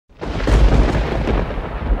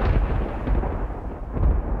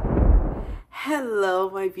Hello,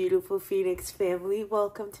 my beautiful Phoenix family.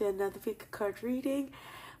 Welcome to another pick card reading.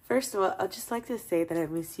 First of all, I'd just like to say that I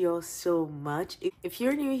miss you all so much. If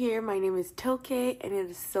you're new here, my name is Toké, and it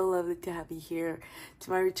is so lovely to have you here.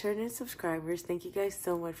 To my returning subscribers, thank you guys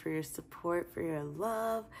so much for your support, for your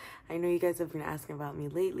love. I know you guys have been asking about me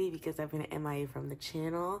lately because I've been MIA from the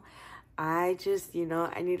channel. I just,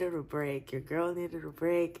 I needed a break. Your girl needed a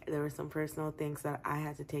break. There were some personal things that I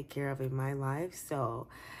had to take care of in my life, so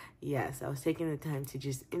yes, I was taking the time to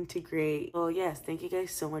just integrate. Well, yes, thank you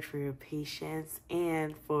guys so much for your patience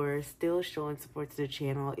and for still showing support to the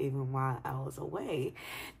channel even while I was away.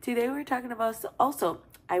 Today we're talking about, also,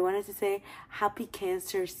 I wanted to say happy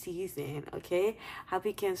Cancer season, okay?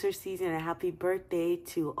 Happy Cancer season and happy birthday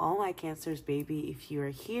to all my Cancers, baby. If you are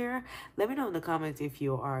here, let me know in the comments if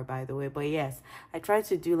you are, by the way. But yes, I tried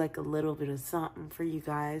to do like a little bit of something for you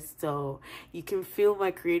guys so you can feel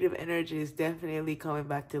my creative energy is definitely coming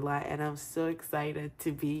back to life. And I'm so excited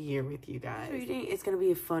to be here with you guys. Reading is going to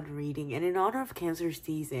be a fun reading. And in honor of Cancer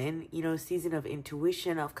season, season of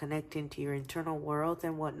intuition, of connecting to your internal world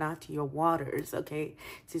and whatnot, to your waters, okay?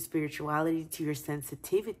 To spirituality, to your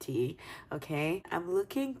sensitivity, okay? I'm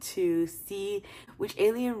looking to see which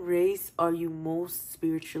alien race are you most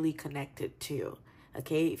spiritually connected to.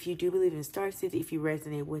 Okay, if you do believe in starseeds, if you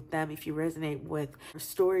resonate with them, if you resonate with a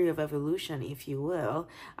story of evolution, if you will,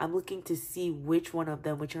 I'm looking to see which one of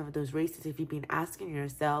them, which one of those races, if you've been asking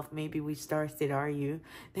yourself, maybe which starseed are you,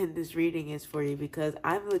 then this reading is for you, because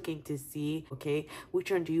I'm looking to see, okay, which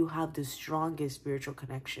one do you have the strongest spiritual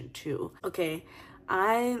connection to, okay?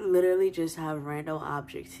 I literally just have random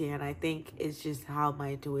objects here, and I think it's just how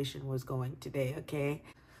my intuition was going today, okay?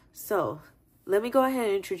 So let me go ahead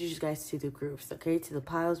and introduce you guys to the groups, okay? To the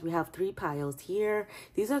piles. We have 3 piles here.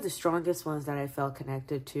 These are the strongest ones that I felt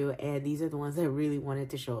connected to, and these are the ones that I really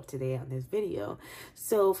wanted to show up today on this video.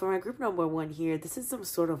 So for my group number 1 here, this is some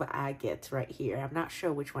sort of agate right here. I'm not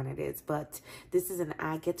sure which one it is, but this is an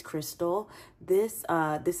agate crystal. This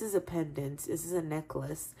is a pendant. This is a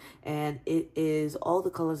necklace, and it is all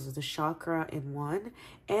the colors of the chakra in one.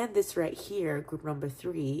 And this right here, group number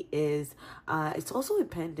 3, is it's also a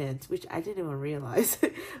pendant, which I didn't even realize.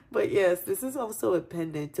 But yes, this is also a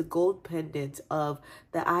pendant, a gold pendant of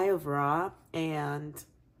the Eye of Ra and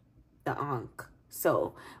the Ankh.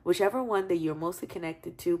 So whichever one that you're mostly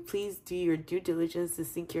connected to, please do your due diligence to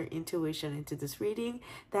sync your intuition into this reading.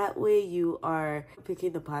 That way you are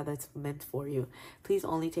picking the pile that's meant for you. Please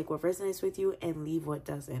only take what resonates with you and leave what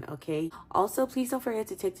doesn't, okay? Also, please don't forget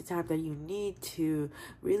to take the time that you need to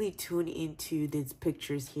really tune into these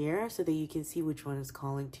pictures here so that you can see which one is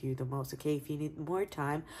calling to you the most, okay? If you need more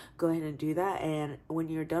time, go ahead and do that. And when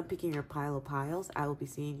you're done picking your pile of piles, I will be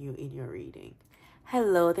seeing you in your reading.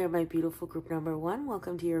 Hello there, my beautiful group number 1.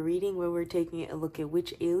 Welcome to your reading where we're taking a look at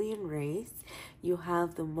which alien race you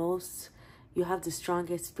have the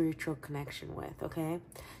strongest spiritual connection with, okay?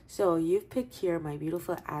 So you've picked here my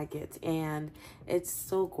beautiful agate, and it's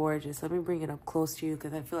so gorgeous. Let me bring it up close to you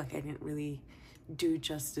because I feel like I didn't really do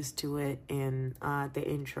justice to it in the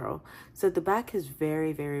intro. So the back is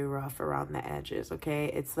very, very rough around the edges, okay?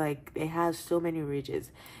 It's like it has so many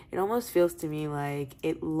ridges. It almost feels to me like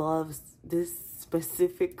it loves this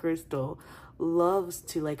specific crystal, loves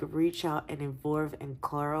to like reach out and evolve and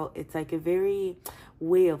curl. It's like a very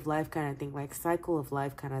way of life kind of thing, like cycle of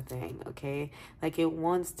life kind of thing, okay? Like it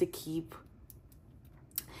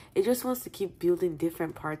just wants to keep building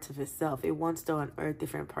different parts of itself. It wants to unearth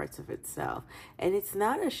different parts of itself. And it's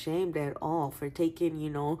not ashamed at all for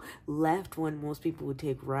taking, left when most people would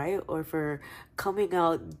take right, or for coming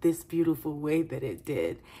out this beautiful way that it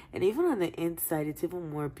did. And even on the inside, it's even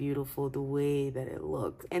more beautiful the way that it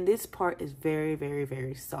looks. And this part is very, very,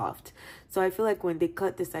 very soft. So I feel like when they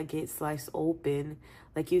cut this agate slice open,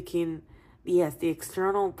 like you can, yes, the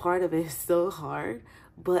external part of it is so hard,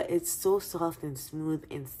 but it's so soft and smooth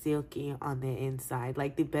and silky on the inside.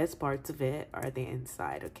 Like the best parts of it are the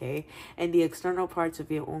inside, okay? And the external parts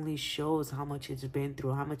of it only shows how much it's been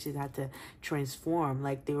through, how much it had to transform,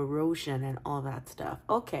 like the erosion and all that stuff.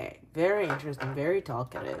 Okay, very interesting, very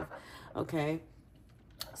talkative, okay?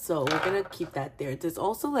 So we're gonna keep that there. There's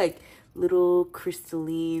also like little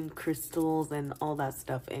crystalline crystals and all that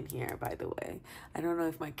stuff in here, by the way. I don't know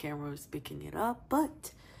if my camera is picking it up,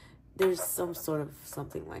 but there's some sort of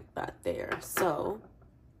something like that there. So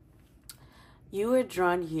you were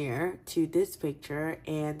drawn here to this picture,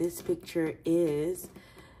 and this picture here,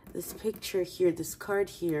 this card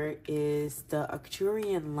here is the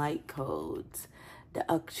Arcturian light codes. The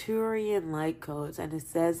Arcturian light codes, and it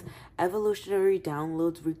says evolutionary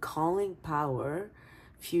downloads, recalling power,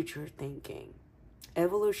 future thinking.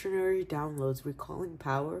 evolutionary downloads, recalling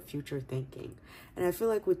power, future thinking. And I feel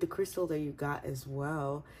like with the crystal that you got as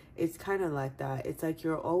well, it's kind of like that. It's like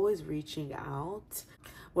you're always reaching out.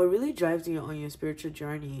 What really drives you on your spiritual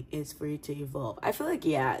journey is for you to evolve. I feel like,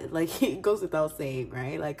 yeah, like it goes without saying,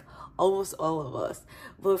 right? Like almost all of us.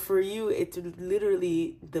 But for you, it's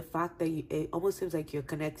literally the fact that it almost seems like you're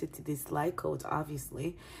connected to these light codes,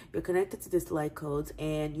 obviously. You're connected to these light codes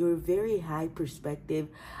and you're very high perspective,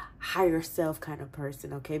 higher self kind of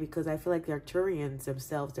person, okay? Because I feel like the Arcturians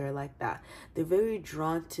themselves, they're like that. They're very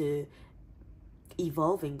drawn to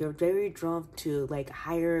evolving. They're very drawn to like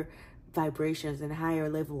higher vibrations and higher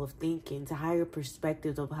level of thinking, to higher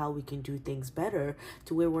perspectives of how we can do things better,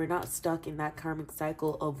 to where we're not stuck in that karmic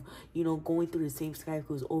cycle of, you know, going through the same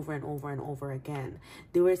cycles over and over and over again.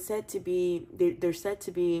 They were said to be, they're said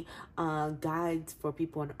to be guides for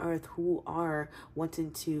people on earth who are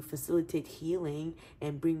wanting to facilitate healing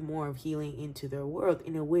and bring more of healing into their world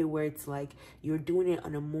in a way where it's like you're doing it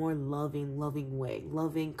on a more loving way,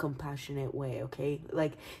 loving, compassionate way, okay?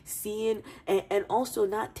 Like seeing and also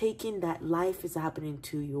not taking that life is happening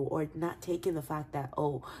to you, or not taking the fact that,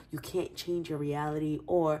 oh, you can't change your reality,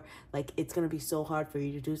 or like it's gonna be so hard for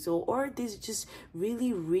you to do so, or these just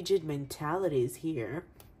really rigid mentalities here.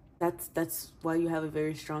 That's why you have a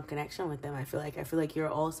very strong connection with them. I feel like you're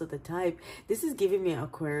also the type. This is giving me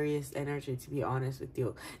Aquarius energy, to be honest with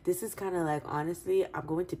you. This is kind of like, honestly, I'm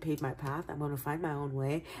going to pave my path. I'm going to find my own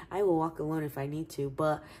way. I will walk alone if I need to.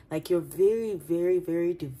 But like, you're very, very,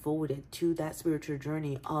 very devoted to that spiritual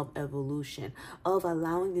journey of evolution, of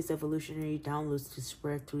allowing these evolutionary downloads to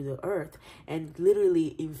spread through the earth and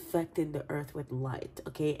literally infecting the earth with light,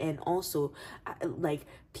 okay? And also like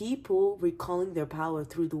people recalling their power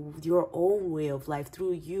through your own way of life,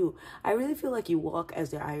 through you. I really feel like you walk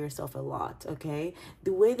as your higher self a lot, okay?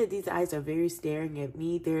 The way that these eyes are very staring at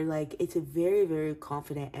me, they're like, it's a very, very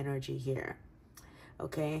confident energy here.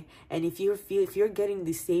 Okay, and if you're getting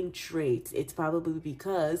the same traits, it's probably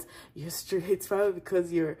because you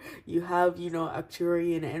have, you know,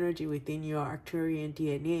 Arcturian energy within your Arcturian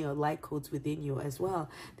DNA, or light codes within you as well,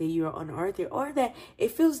 that you're unearthing, or that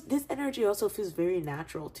this energy also feels very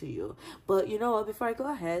natural to you. But you know what, before I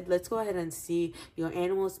go ahead, let's go ahead and see your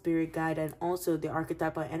animal spirit guide and also the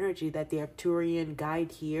archetypal energy that the Arcturian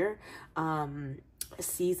guide here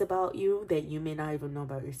sees about you that you may not even know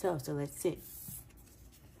about yourself. So let's see.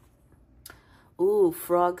 Ooh,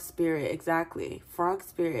 frog spirit, exactly. Frog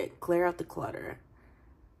spirit, clear out the clutter.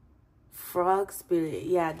 Frog spirit,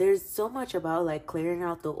 yeah, there's so much about like clearing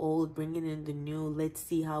out the old, bringing in the new. Let's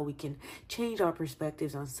see how we can change our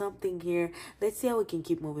perspectives on something here. Let's see how we can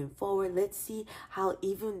keep moving forward. Let's see how,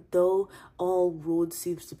 even though all roads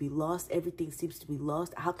seems to be lost, everything seems to be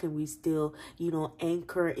lost, how can we still, you know,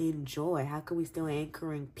 anchor in joy? How can we still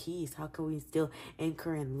anchor in peace? How can we still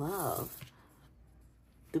anchor in love?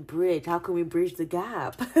 The bridge, how can we bridge the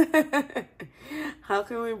gap? How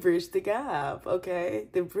can we bridge the gap? Okay,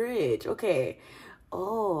 the bridge. Okay.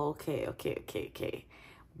 Oh, okay.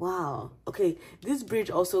 Wow. Okay, this bridge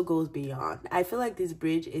also goes beyond. I feel like this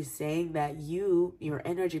bridge is saying that your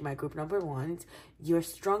energy, my group number ones, your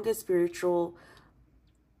strongest spiritual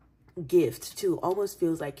gift too almost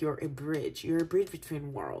feels like you're a bridge. You're a bridge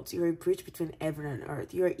between worlds. You're a bridge between heaven and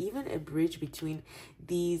earth. You're even a bridge between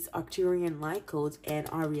these Arcturian light codes and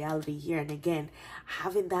our reality here. And again,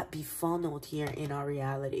 having that be funneled here in our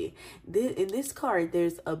reality. In this card,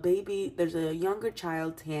 there's a younger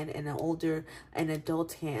child's hand and an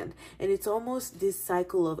adult hand. And it's almost this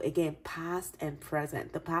cycle of, again, past and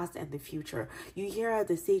present, the past and the future. You hear how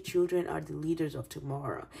they say children are the leaders of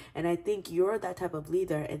tomorrow. And I think you're that type of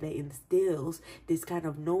leader, and that instills this kind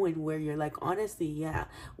of knowing where you're like, honestly, yeah,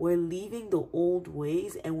 we're leaving the old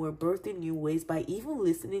ways and we're birthing new ways by even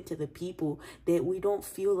listening to the people that we don't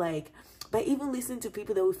feel like, by even listening to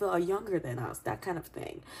people that we feel are younger than us, that kind of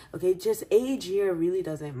thing. Okay, just age here really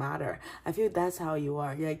doesn't matter. I feel that's how you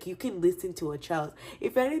are. Like, you can listen to a child.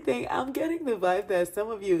 If anything, I'm getting the vibe that some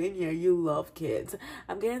of you in here, you love kids.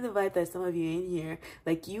 I'm getting the vibe that some of you in here,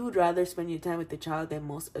 like, you would rather spend your time with the child than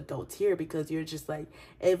most adults here, because you're just like,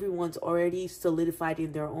 everyone's already solidified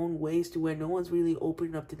in their own ways to where no one's really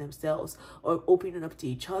opening up to themselves or opening up to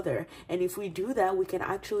each other. And if we do that, we can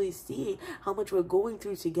actually see how much we're going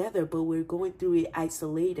through together, but we're going through it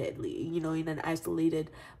isolatedly, you know, in an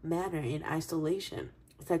isolated manner, in isolation.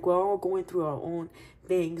 It's like we're all going through our own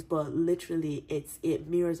things, but literally it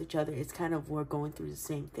mirrors each other. It's kind of, we're going through the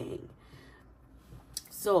same thing.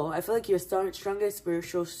 So I feel like your strongest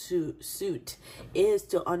spiritual suit is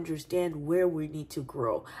to understand where we need to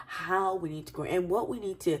grow, how we need to grow, and what we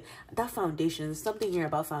need to, that foundation. There's something here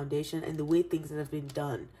about foundation and the way things have been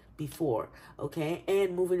done before, okay?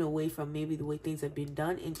 And moving away from maybe the way things have been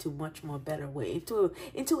done into much more better way,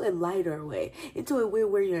 into a lighter way, into a way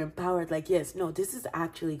where you're empowered, like, yes, no, this is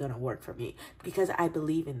actually gonna work for me because I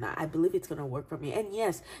believe in that. I believe it's gonna work for me. And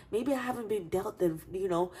yes, maybe I haven't been dealt the, you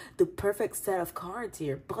know, the perfect set of cards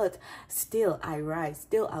here, but still I rise,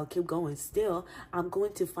 still I'll keep going, still I'm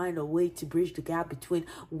going to find a way to bridge the gap between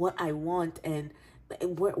what I want and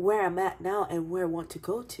where I'm at now and where I want to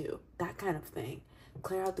go to, that kind of thing.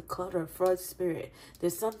 Clear out the clutter, frog spirit.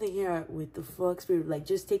 There's something here with the frog spirit, like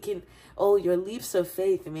just taking, oh, your leaps of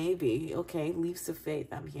faith, maybe. Okay, leaps of faith,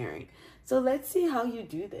 I'm hearing. So let's see how you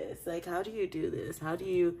do this. Like, how do you do this? How do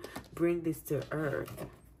you bring this to earth?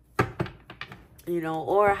 You know,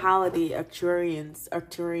 or how are the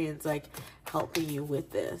Arcturians like helping you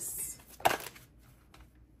with this?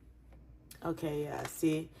 Okay, yeah,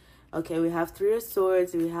 see. Okay, we have Three of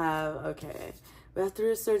Swords. We have, okay. We have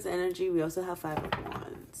Three of Swords energy. We also have Five of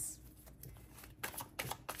Wands.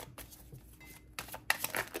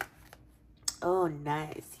 Oh,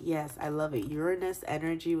 nice. Yes, I love it. Uranus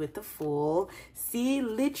energy with the Fool. See,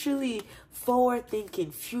 literally forward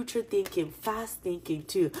thinking, future thinking, fast thinking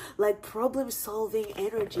too. Like problem solving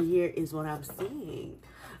energy here is what I'm seeing.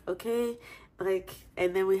 Okay? Like,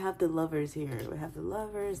 and then we have the Lovers here. We have the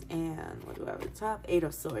Lovers, and what do we have at the top? Eight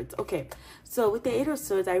of Swords. Okay, so with the Eight of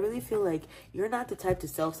Swords, I really feel like you're not the type to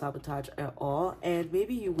self-sabotage at all. And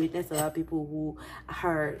maybe you witness a lot of people who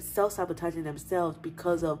are self-sabotaging themselves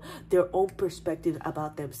because of their own perspective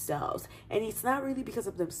about themselves. And it's not really because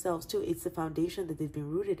of themselves too. It's the foundation that they've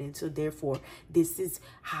been rooted in. So therefore, this is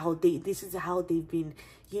how they've been,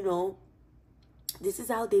 you know, this is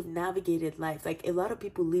how they've navigated life. Like, a lot of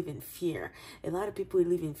people live in fear. A lot of people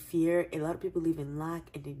live in fear. A lot of people live in lack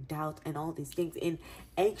and in doubt and all these things, in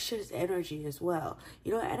anxious energy as well.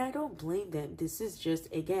 You know, and I don't blame them. This is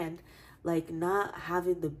just, again, like not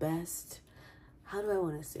having the best, how do I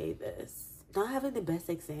want to say this? Not having the best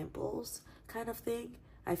examples kind of thing.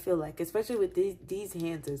 I feel like, especially with these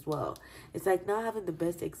hands as well. It's like not having the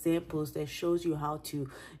best examples that shows you how to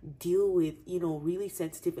deal with, you know, really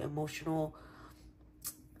sensitive, emotional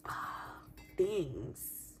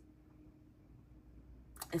things,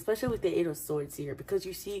 especially with the Eight of Swords here, because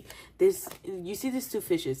you see these two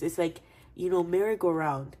fishes. It's like, you know,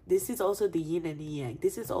 merry-go-round. This is also the yin and the yang.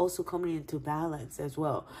 This is also coming into balance as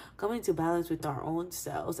well, coming into balance with our own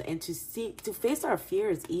selves, and to face our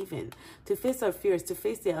fears, even to face our fears, to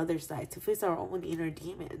face the other side, to face our own inner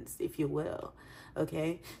demons, if you will.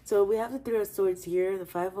 Okay, so we have the Three of Swords here, the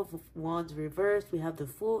Five of Wands reversed, we have the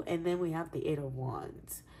Fool, and then we have the Eight of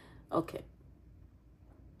Wands. Okay.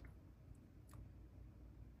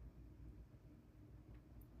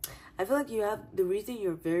 I feel like you have, the reason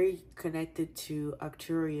you're very connected to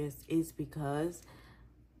Arcturus is because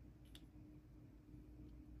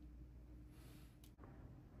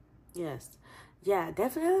yes. Yeah,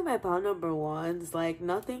 definitely my pile number ones. Like,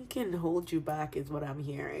 nothing can hold you back is what I'm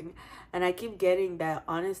hearing. And I keep getting that,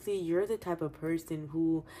 honestly, you're the type of person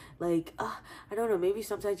who, like, I don't know, maybe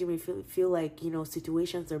sometimes you may feel like, you know,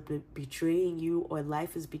 situations are betraying you, or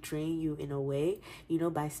life is betraying you in a way, you know,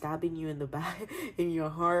 by stabbing you in the back, in your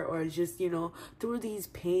heart, or just, you know, through these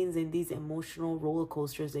pains and these emotional roller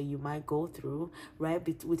coasters that you might go through, right?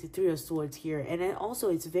 With the Three of Swords here. And then also,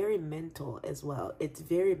 it's very mental as well. It's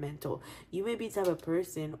very mental. You may be the type of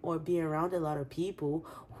person, or be around a lot of people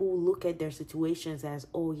who look at their situations as,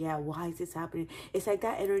 oh yeah, why is this happening? It's like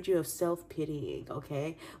that energy of self-pitying,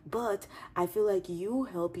 okay? But I feel like you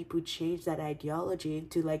help people change that ideology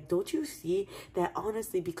into, like, don't you see that,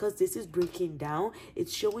 honestly, because this is breaking down,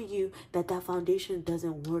 it's showing you that that foundation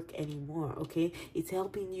doesn't work anymore, okay? It's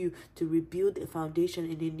helping you to rebuild a foundation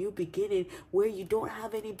in a new beginning where you don't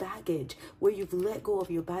have any baggage, where you've let go of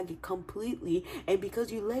your baggage completely. And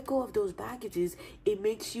because you let go of those baggages, it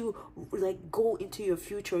makes you, like, go into your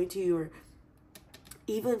future, into your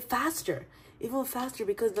even faster,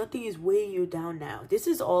 because nothing is weighing you down now. This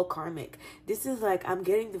is all karmic. This is like, I'm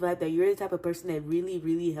getting the vibe that you're the type of person that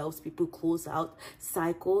really helps people close out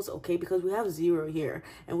cycles, okay? Because we have zero here,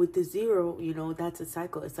 and with the zero, you know, that's a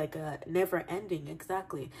cycle. It's like a never ending.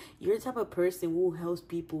 Exactly. You're the type of person who helps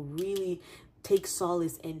people really take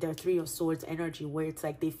solace in their Three of Swords energy, where it's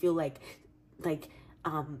like they feel like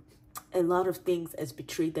a lot of things has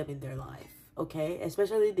betrayed them in their life, okay?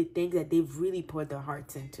 Especially the things that they've really poured their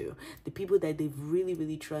hearts into, the people that they've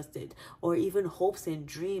really trusted, or even hopes and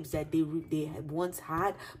dreams that they had once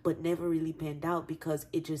had but never really panned out because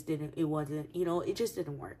it just didn't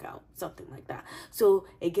work out, something like that. So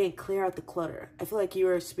again, clear out the clutter. I feel like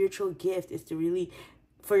your spiritual gift is to really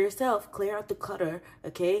for yourself, clear out the clutter,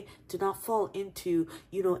 okay? Do not fall into,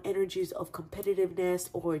 you know, energies of competitiveness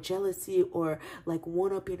or jealousy or like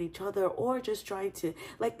one-upping each other, or just trying to,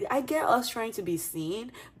 like, I get us trying to be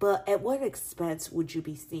seen, but at what expense would you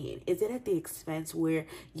be seen? Is it at the expense where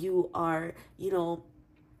you are, you know,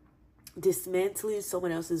 dismantling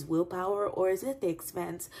someone else's willpower, or is it at the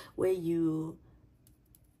expense where you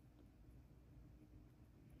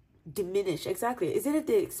diminish? Exactly. Is it at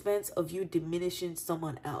the expense of you diminishing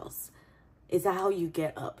someone else? Is that how you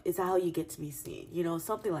get up? Is that how you get to be seen? You know,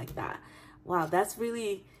 something like that. Wow, that's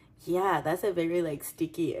really, yeah, that's a very like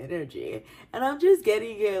sticky energy. And I'm just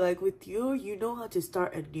getting it like with you, you know how to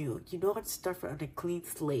start anew. You know how to start from a clean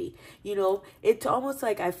slate. You know, it's almost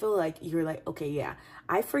like I feel like you're like, okay, yeah,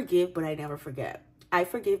 I forgive, but I never forget. I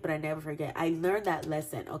forgive, but I never forget. I learned that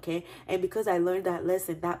lesson, okay? And because I learned that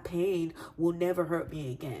lesson, that pain will never hurt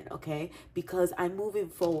me again, okay? Because I'm moving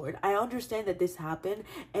forward. I understand that this happened,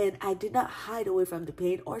 and I did not hide away from the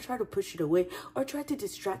pain or try to push it away or try to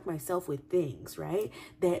distract myself with things, right?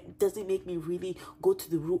 That doesn't make me really go to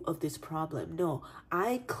the root of this problem. No,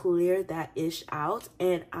 I clear that ish out,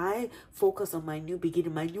 and I focus on my new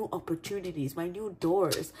beginning, my new opportunities, my new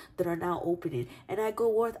doors that are now opening. And I go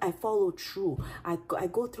forth, I follow true. I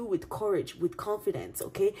go through with courage, with confidence,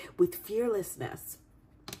 okay? With fearlessness.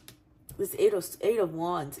 This eight of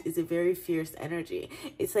wands is a very fierce energy.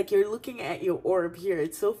 It's like you're looking at your orb here.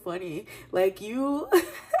 It's so funny. Like you...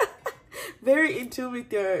 very in tune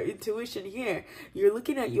with your intuition here. You're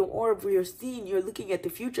looking at your orb, you're seeing, you're looking at the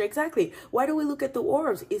future. Exactly. Why do we look at the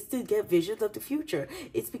orbs? It's to get visions of the future.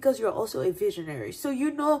 It's because you're also a visionary. So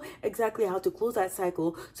you know exactly how to close that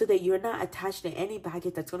cycle so that you're not attached to any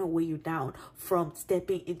baggage that's going to weigh you down from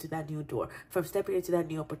stepping into that new door, from stepping into that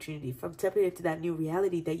new opportunity, from stepping into that new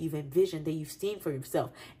reality that you've envisioned, that you've seen for yourself.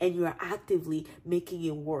 And you're actively making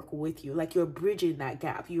it work with you. Like you're bridging that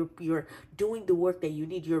gap. You're doing the work that you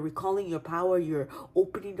need. You're recalling your power, you're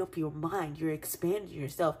opening up your mind, you're expanding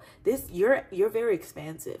yourself. You're very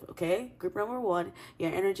expansive, okay? Group number one,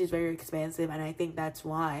 your energy is very expansive, and I think that's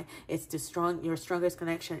why it's your strongest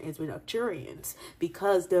connection is with Arcturians,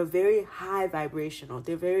 because they're very high vibrational.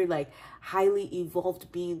 They're very like highly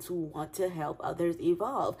evolved beings who want to help others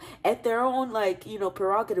evolve at their own, like, you know,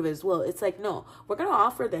 prerogative as well. It's like, no, we're gonna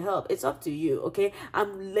offer the help. It's up to you, okay?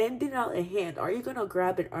 I'm lending out a hand. Are you gonna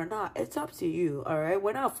grab it or not? It's up to you, all right?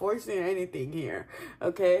 We're not forcing anything here,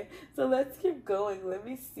 okay? So let's keep going. Let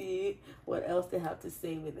me see what else they have to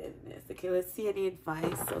say within this. Okay, let's see any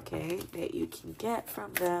advice, okay, that you can get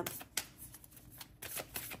from them.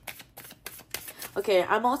 Okay,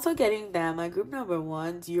 I'm also getting that my group number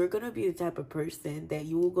ones, you're going to be the type of person that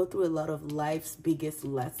you will go through a lot of life's biggest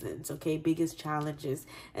lessons, okay, biggest challenges,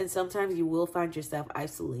 and sometimes you will find yourself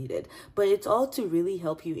isolated, but it's all to really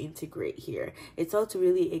help you integrate here. It's all to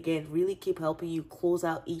really, again, really keep helping you close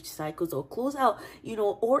out each cycle, or close out, you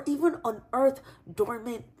know, or even unearth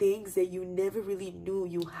dormant things that you never really knew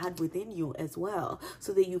you had within you as well,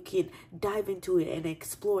 so that you can dive into it and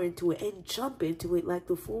explore into it and jump into it like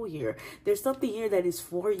the Fool here. There's something here that is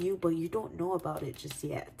for you, but you don't know about it just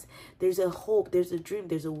yet. There's a hope, there's a dream,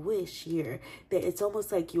 there's a wish here that it's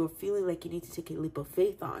almost like you're feeling like you need to take a leap of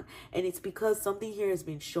faith on, and it's because something here has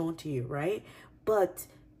been shown to you, right? But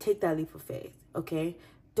take that leap of faith, okay?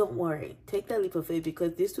 Don't worry, take that leap of faith,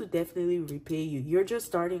 because this will definitely repay you. You're just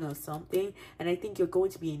starting on something, and I think you're going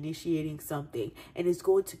to be initiating something, and it's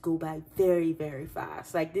going to go by very, very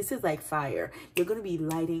fast. Like, this is like fire. You're going to be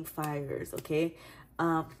lighting fires, okay?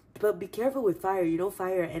 But be careful with fire. You know,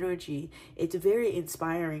 fire energy, it's very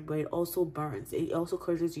inspiring, but it also burns. It also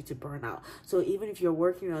causes you to burn out. So even if you're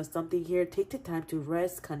working on something here, take the time to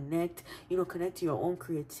rest, connect, you know, connect to your own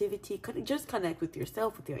creativity, just connect with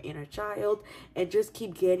yourself, with your inner child, and just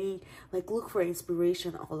keep getting, like, look for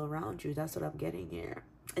inspiration all around you. That's what I'm getting here.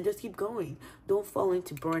 And just keep going. Don't fall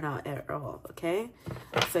into burnout at all, okay?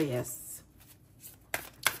 So yes,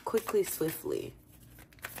 quickly, swiftly.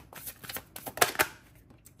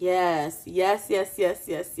 Yes, yes, yes, yes,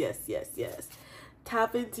 yes, yes, yes, yes.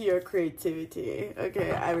 Tap into your creativity. Okay,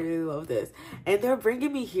 I really love this. And they're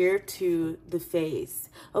bringing me here to the face.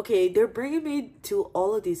 Okay, they're bringing me to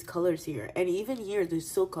all of these colors here. And even here, they're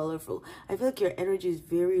so colorful. I feel like your energy is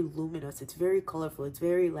very luminous. It's very colorful. It's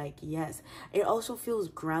very like, yes. It also feels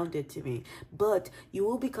grounded to me. But you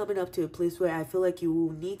will be coming up to a place where I feel like you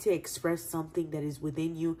will need to express something that is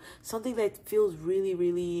within you. Something that feels really,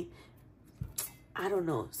 really... I don't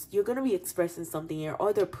know, you're going to be expressing something here,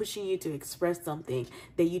 or they're pushing you to express something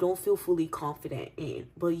that you don't feel fully confident in,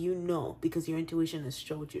 but you know, because your intuition has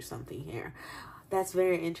showed you something here. That's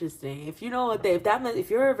very interesting. If you know what they, if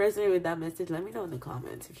you're resonating with that message, let me know in the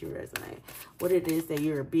comments if you resonate. What it is that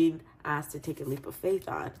you're being asked to take a leap of faith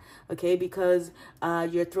on, okay? Because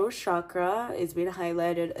your throat chakra is being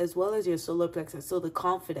highlighted, as well as your solar plexus. So the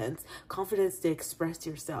confidence to express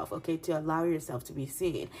yourself, okay, to allow yourself to be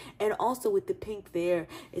seen. And also with the pink there,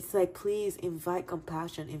 it's like, please invite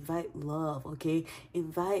compassion, invite love, okay?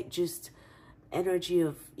 Invite just energy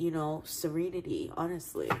of, you know, serenity,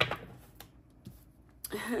 honestly.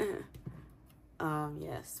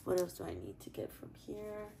 Yes, what else do I need to get from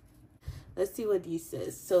here? Let's see what he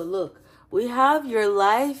says. So look, we have your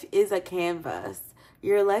life is a canvas.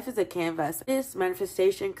 Your life is a canvas. This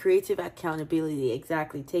manifestation, creative accountability.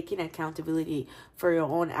 Exactly. Taking accountability for your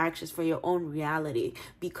own actions, for your own reality,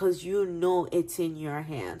 because you know it's in your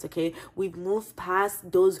hands. Okay. We've moved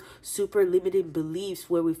past those super limited beliefs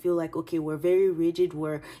where we feel like, okay, we're very rigid,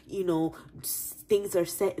 where, you know, things are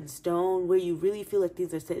set in stone, where you really feel like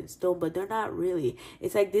things are set in stone, but they're not really.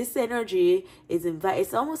 It's like this energy is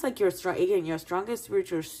it's almost like your strongest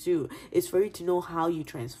spiritual suit is for you to know how you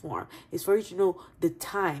transform. It's for you to know the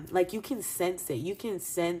time. Like, you can sense it. You can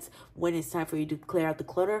sense when it's time for you to clear out the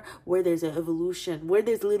clutter, where there's an evolution, where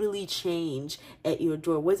there's literally change at your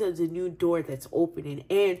door, where there's a new door that's opening,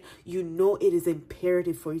 and you know it is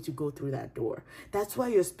imperative for you to go through that door. That's why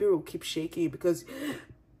your spirit will keep shaking, because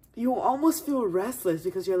you almost feel restless,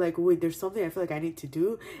 because you're like, wait, there's something I feel like I need to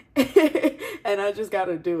do and I just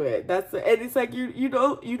gotta do it. And it's like you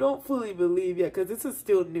don't fully believe yet, because this is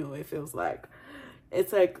still new. It feels like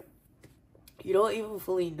it's like you don't even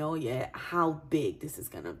fully know yet how big this is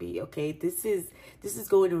gonna be. Okay, this is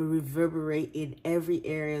going to reverberate in every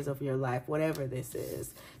areas of your life, whatever this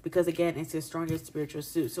is, because again, it's your strongest spiritual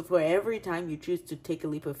suit. So for every time you choose to take a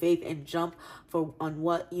leap of faith and jump on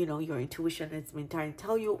what, you know, your intuition has been trying to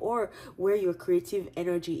tell you, or where your creative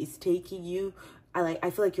energy is taking you, I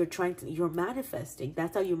feel like you're manifesting.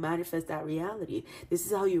 That's how you manifest that reality. This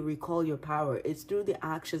is how you recall your power. It's through the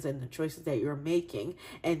actions and the choices that you're making,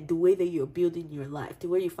 and the way that you're building your life, to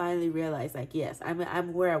where you finally realize, like, yes,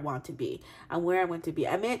 I'm where I want to be. I'm where I want to be.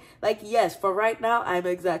 I mean, like, yes, for right now, I'm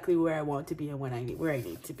exactly where I want to be and where I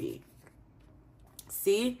need to be.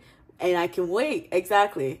 See? And I can wait.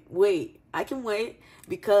 Exactly. Wait. I can wait,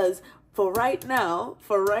 because for right now,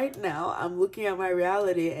 I'm looking at my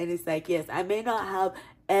reality, and it's like, yes, I may not have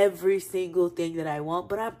every single thing that I want,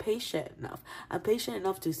 but I'm patient enough. I'm patient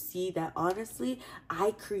enough to see that, honestly,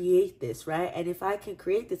 I create this, right? And if I can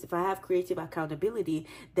create this, if I have creative accountability,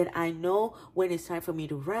 then I know when it's time for me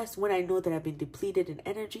to rest, when I know that I've been depleted in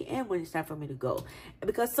energy, and when it's time for me to go.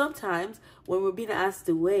 Because sometimes when we're being asked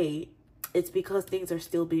to wait, it's because things are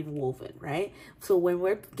still being woven, right? So when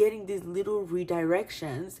we're getting these little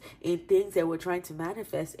redirections in things that we're trying to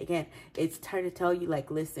manifest, again, it's trying to tell you, like,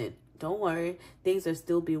 listen, don't worry, things are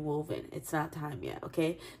still being woven. It's not time yet,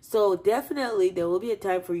 okay? So definitely there will be a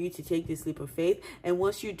time for you to take this leap of faith. And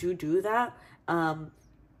once you do that,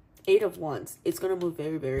 8 of Wands, it's going to move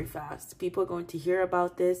very, very fast. People are going to hear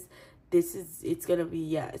about this. It's gonna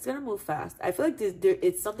be, it's gonna move fast. I feel like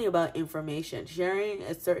it's something about information, sharing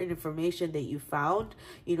a certain information that you found,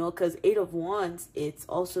 you know, because 8 of Wands, it's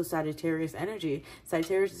also Sagittarius energy.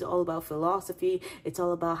 Sagittarius is all about philosophy. It's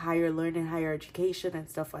all about higher learning, higher education, and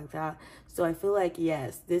stuff like that. So I feel like,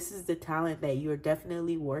 yes, this is the talent that you're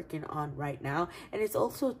definitely working on right now. And it's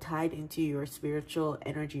also tied into your spiritual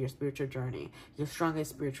energy, your spiritual journey, your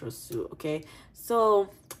strongest spiritual suit, okay?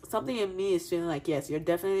 So something in me is feeling like, yes, you're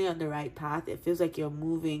definitely on the right path. It feels like you're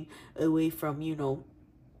moving away from, you know,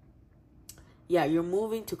 you're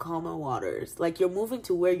moving to calmer waters. Like, you're moving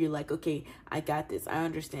to where you're like, okay, I got this. I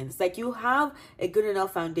understand. It's like you have a good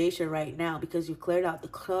enough foundation right now, because you cleared out the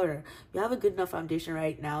clutter. You have a good enough foundation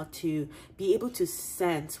right now to be able to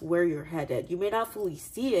sense where you're headed. You may not fully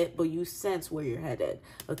see it, but you sense where you're headed.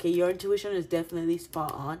 Okay, your intuition is definitely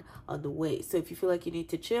spot on the way. So if you feel like you need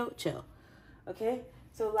to chill. Okay,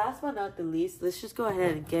 so last but not the least, let's just go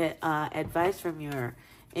ahead and get advice from your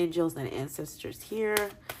angels and ancestors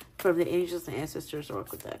here. From the angels and ancestors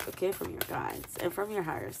oracle deck, okay? From your guides and from your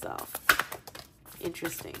higher self.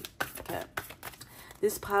 Interesting. Okay.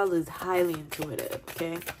 This pile is highly intuitive,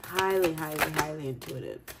 okay? Highly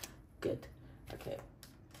intuitive. Good. Okay.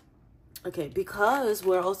 Okay, because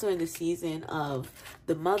we're also in the season of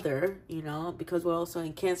the mother, you know, because we're also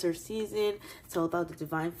in Cancer season, it's all about the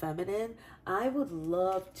divine feminine. I would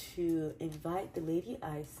love to invite the Lady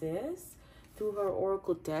Isis through her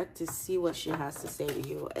oracle deck to see what she has to say to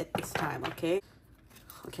you at this time, okay?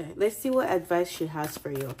 Okay, let's see what advice she has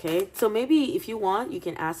for you, okay? So maybe if you want, you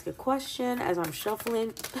can ask a question as I'm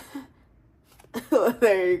shuffling.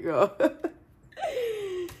 There you go.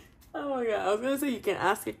 Oh Oh my god, I was gonna say you can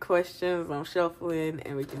ask her questions. I'm shuffling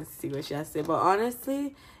and we can see what she has to say. But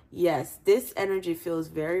honestly, yes, this energy feels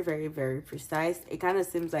very, very, very precise. It kind of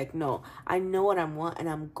seems like, no, I know what I want and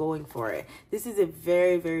I'm going for it. This is a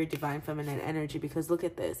very, very divine feminine energy because look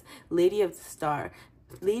at this. Lady of the Star.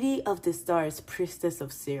 Lady of the Star is Priestess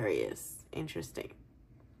of Sirius. Interesting.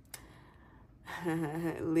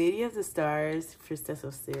 Lady of the Stars, Priestess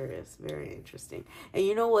of Sirius. Very interesting. And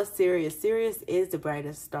you know what, Sirius? Sirius is the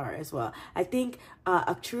brightest star as well. I think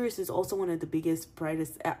Arcturus is also one of the biggest,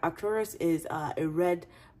 brightest. Arcturus is a red,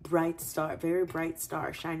 bright star, very bright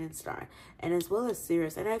star, shining star, and as well as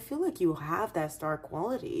Sirius. And I feel like you have that star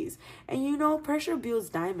qualities. And you know, pressure builds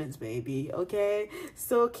diamonds, baby. Okay,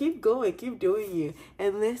 so keep going, keep doing you.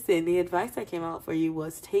 And listen, the advice that came out for you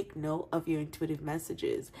was take note of your intuitive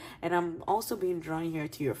messages. And I'm also being drawn here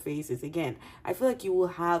to your phases. Again, I feel like you will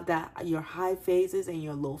have that, your high phases and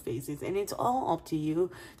your low phases, and it's all up to you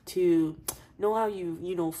to know how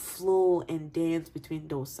you know, flow and dance between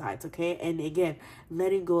those sides, okay? And again,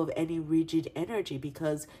 letting go of any rigid energy,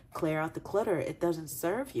 because clear out the clutter. It doesn't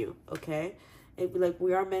serve you, okay? Like,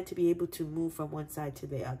 we are meant to be able to move from one side to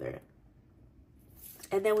the other.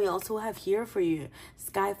 And then we also have here for you,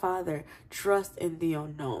 Sky Father, trust in the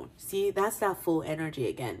unknown. See, that's that full energy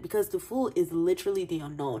again, because the Fool is literally the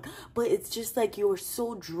unknown, but it's just like you're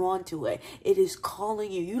so drawn to it. It is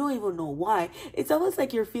calling you. You don't even know why. It's almost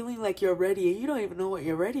like you're feeling like you're ready and you don't even know what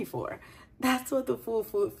you're ready for. That's what the Fool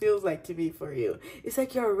feels like to me for you. It's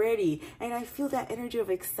like you're ready. And I feel that energy of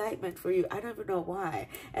excitement for you. I don't even know why.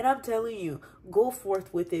 And I'm telling you, go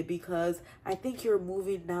forth with it, because I think you're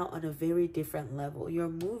moving now on a very different level. You're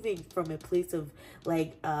moving from a place of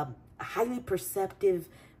like highly perceptive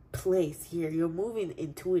place here. You're moving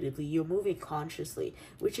intuitively, you're moving consciously,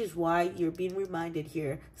 which is why you're being reminded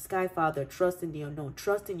here, Sky Father, trust in the unknown,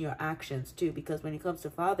 trust in your actions too, because when it comes to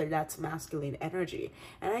Father, that's masculine energy.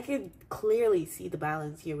 And I can clearly see the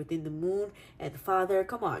balance here within the Moon and Father.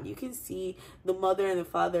 Come on, you can see the Mother and the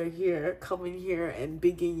Father here coming here and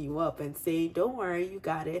bigging you up and saying, don't worry, you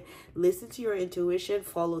got it. Listen to your intuition,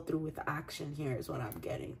 follow through with action. Here is what I'm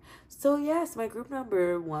getting. So yes, my group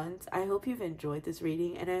number ones, I hope you've enjoyed this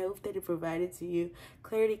reading, and I hope that it provided to you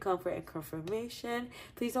clarity, comfort, and confirmation.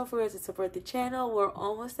 Please don't forget to support the channel. We're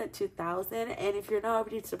almost at 2,000, and if you're not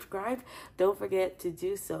already subscribed, don't forget to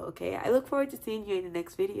do so, okay? I look forward to seeing you in the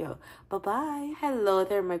next video. Bye-bye. Hello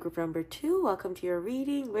there, my group number 2. Welcome to your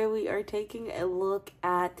reading, where we are taking a look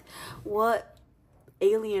at what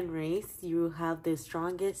alien race you have the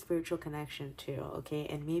strongest spiritual connection to, okay?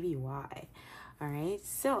 And maybe why. All right,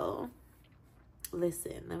 so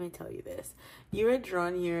listen, let me tell you this. You are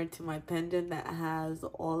drawn here to my pendant that has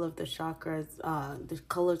all of the chakras, the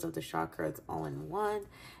colors of the chakras all in one.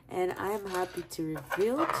 And I am happy to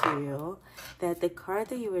reveal to you that the card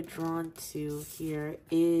that you were drawn to here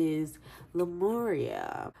is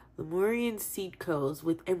Lemuria. Lemurian seed codes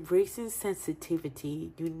with embracing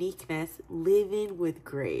sensitivity, uniqueness, living with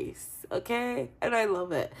grace. Okay? And I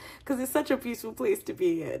love it, because it's such a peaceful place to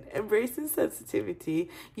be in. Embracing sensitivity,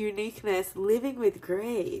 uniqueness, living with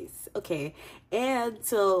grace. Okay. And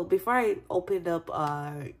so before I opened up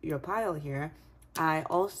your pile here, I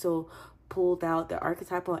also pulled out the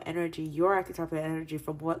archetypal energy, your archetypal energy,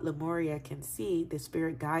 from what Lemuria can see, the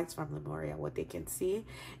spirit guides from Lemuria, what they can see,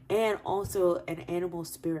 and also an animal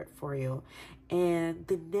spirit for you. And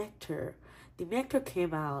the nectar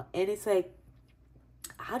came out, and it's like,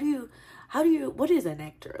 what is a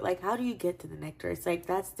nectar? Like, how do you get to the nectar? It's like,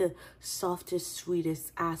 that's the softest,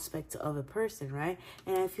 sweetest aspect of a person, right?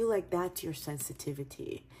 And I feel like that's your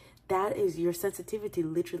sensitivity. That is, your sensitivity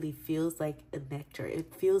literally feels like a nectar.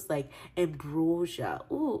 It feels like ambrosia.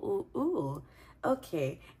 Ooh, ooh, ooh.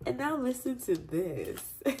 Okay, and now listen to this.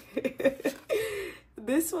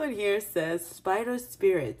 This one here says, Spider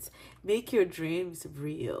spirits, make your dreams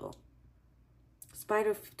real.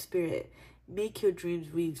 Spider spirit, make your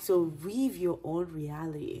dreams real. So weave your own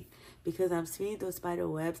reality, because I'm seeing those spider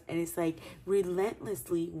webs, and it's like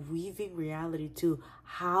relentlessly weaving reality to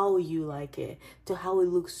how you like it, to how it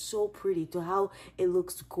looks so pretty, to how it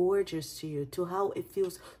looks gorgeous to you, to how it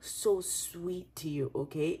feels so sweet to you,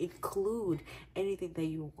 okay? Include anything that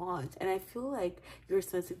you want. And I feel like your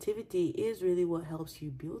sensitivity is really what helps you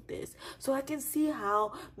build this. So I can see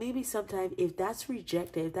how maybe sometimes if that's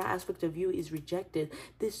rejected, if that aspect of you is rejected,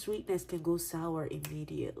 this sweetness can go sour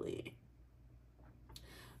immediately.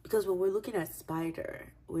 Because when we're looking at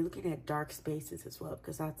spider, we're looking at dark spaces as well,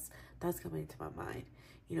 because that's coming into my mind,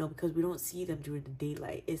 you know, because we don't see them during the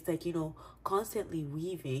daylight. It's like, you know, constantly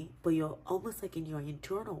weaving, but you're almost like in your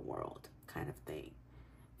internal world kind of thing.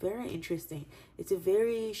 Very interesting. It's a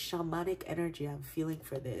very shamanic energy I'm feeling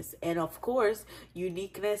for this. And of course,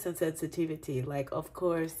 uniqueness and sensitivity. Like, of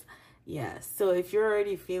course, yes. So if you're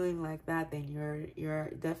already feeling like that, then you're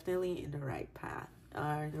definitely in the right path,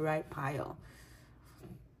 or in the right pile.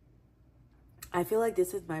 I feel like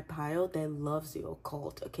this is my pile that loves the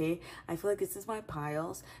occult, okay? I feel like this is my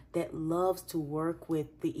piles that loves to work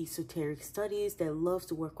with the esoteric studies, that loves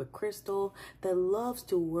to work with crystal, that loves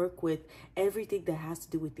to work with everything that has to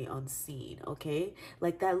do with the unseen, okay?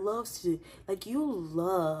 Like, that loves to, like, you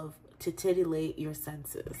love to titillate your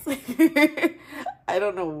senses. I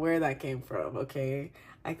don't know where that came from, okay?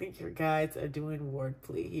 I think your guides are doing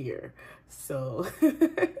wordplay here. So...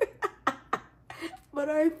 But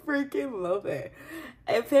I freaking love it.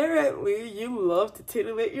 Apparently, you love to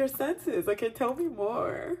titillate your senses. Okay, tell me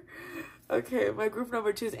more. Okay, my group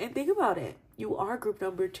number 2 is, and think about it. You are group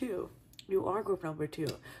number 2. You are group number 2.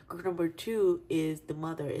 Group number 2 is the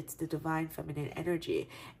mother. It's the divine feminine energy.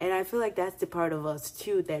 And I feel like that's the part of us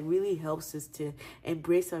too that really helps us to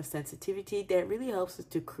embrace our sensitivity, that really helps us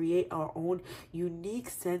to create our own unique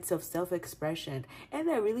sense of self-expression, and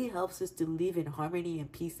that really helps us to live in harmony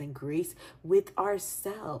and peace and grace with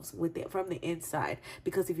ourselves, from the inside.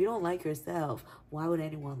 Because if you don't like yourself, why would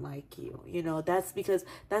anyone like you? You know, that's because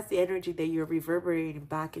that's the energy that you're reverberating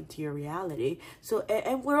back into your reality. So,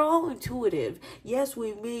 and we're all intuitive. Yes,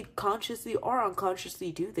 we may consciously or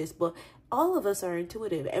unconsciously do this, but all of us are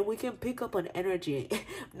intuitive and we can pick up on energy.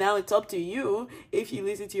 Now it's up to you if you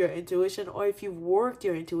listen to your intuition, or if you've worked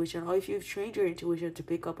your intuition, or if you've trained your intuition to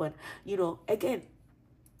pick up on, you know, again,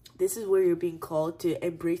 this is where you're being called to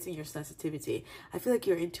embracing your sensitivity. I feel like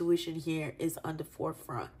your intuition here is on the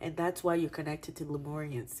forefront, and that's why you're connected to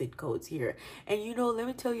Lemurian Sid codes here. And you know, let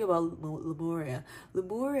me tell you about Lemuria.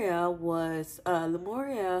 Lemuria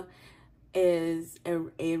is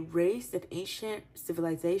a race, an ancient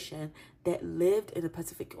civilization that lived in the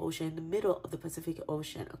Pacific Ocean, in the middle of the Pacific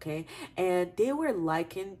Ocean, okay? And they were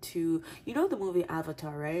likened to, you know the movie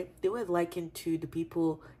Avatar, right? They were likened to the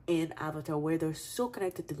people in Avatar, where they're so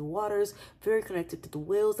connected to the waters, very connected to the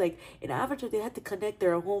whales. Like, in Avatar, they had to connect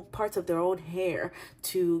their own parts of their own hair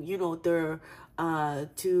to, you know, their,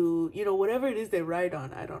 to, you know, whatever it is they ride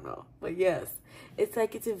on. I don't know. But yes, it's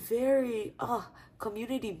like, it's a very,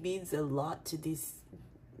 community means a lot to this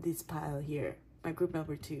pile here, my group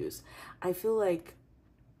number 2s. I feel like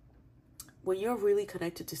when you're really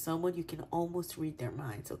connected to someone, you can almost read their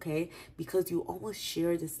minds, okay? Because you almost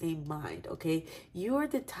share the same mind, okay? You're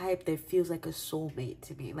the type that feels like a soulmate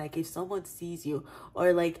to me. Like, if someone sees you,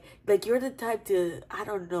 or like you're the type to, I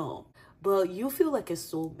don't know, but you feel like a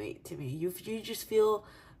soulmate to me. You just feel,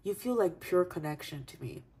 you feel like pure connection to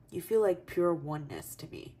me. You feel like pure oneness to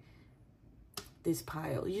me. This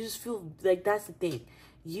pile, you just feel like, that's the thing,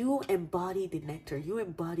 you embody the nectar, you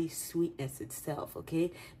embody sweetness itself,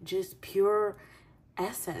 okay? Just pure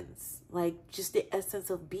essence, like just the essence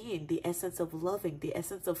of being, the essence of loving, the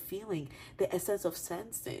essence of feeling, the essence of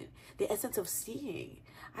sensing, the essence of seeing.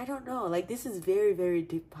 I don't know, like, this is very, very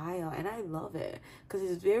deep pile, and I love it because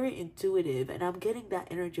it's very intuitive, and I'm getting that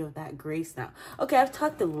energy of that grace now. Okay, I've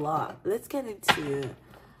talked a lot. Let's get into,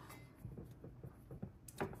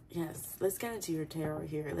 yes, let's get into your tarot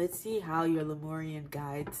here. Let's see how your Lemurian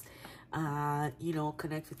guides, you know,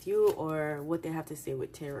 connect with you, or what they have to say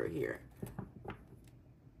with tarot here.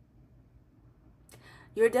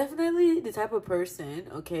 You're definitely the type of person,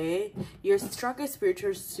 okay? Your strongest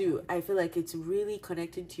spiritual suit, I feel like it's really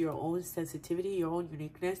connected to your own sensitivity, your own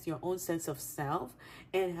uniqueness, your own sense of self,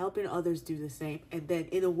 and helping others do the same. And then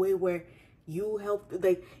in a way where you help,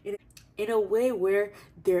 like, in a way where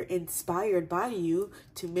they're inspired by you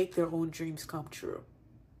to make their own dreams come true.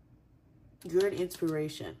 You're an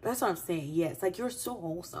inspiration. That's what I'm saying. Yes, like, you're so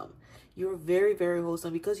wholesome. You're very, very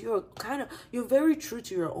wholesome, because you're very true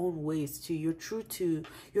to your own ways too. You're true to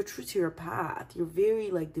your path. You're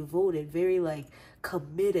very, like, devoted, very, like,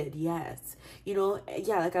 committed. Yes, you know,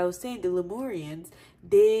 yeah, like I was saying, the Lemurians,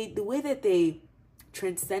 the way that they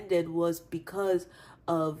transcended was because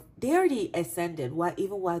of, they already ascended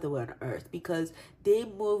even while they were on earth, because they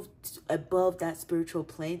moved above that spiritual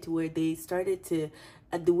plane to where they started to,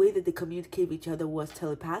 the way that they communicate with each other was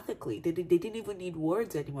telepathically. They didn't even need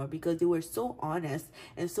words anymore, because they were so honest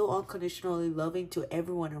and so unconditionally loving to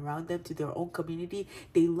everyone around them, to their own community.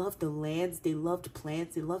 They loved the lands, they loved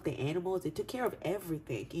plants, they loved the animals, they took care of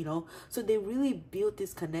everything, you know. So they really built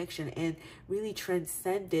this connection and really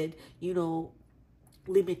transcended, you know,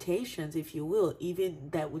 limitations, if you will, even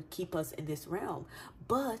that would keep us in this realm.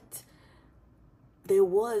 But there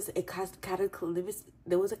was a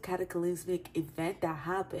cataclysmic event that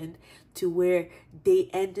happened to where they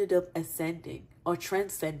ended up ascending or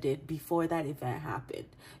transcended before that event happened,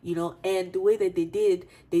 you know. And the way that they did,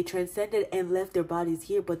 they transcended and left their bodies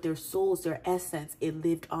here, but their souls, their essence, it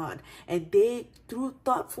lived on. And they, through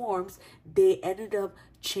thought forms, they ended up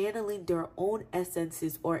channeling their own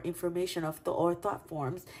essences or information of the or thought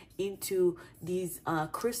forms into these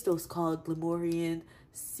crystals called Lemurian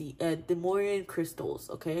crystals,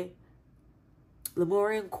 okay?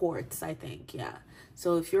 Lemurian quartz, I think, yeah.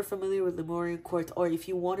 So if you're familiar with Lemurian quartz, or if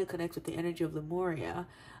you want to connect with the energy of Lemuria,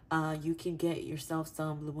 you can get yourself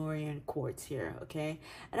some Lemurian quartz here, okay?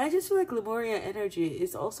 And I just feel like Lemuria energy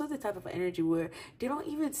is also the type of energy where they don't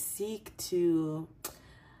even seek to...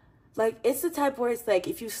 Like, it's the type where it's like,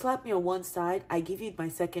 if you slap me on one side, I give you my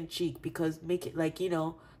second cheek, because make it like, you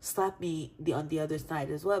know, slap me on the other side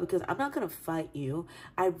as well, because I'm not gonna fight you.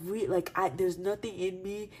 There's nothing in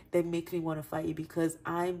me that makes me want to fight you, because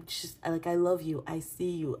I'm just like, I love you, I see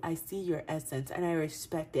your essence, and I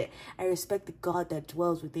respect it. I respect the God that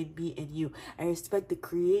dwells within me and you. I respect the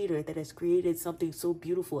creator that has created something so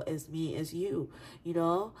beautiful as me, as you, you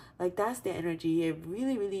know. Like, that's the energy. A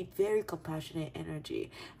really, really very compassionate energy.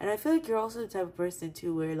 And I feel like you're also the type of person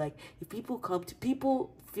too where, like, if people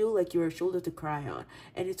feel like you're a shoulder to cry on.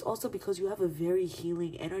 And it's also because you have a very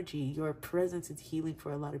healing energy. Your presence is healing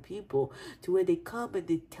for a lot of people, to where they come and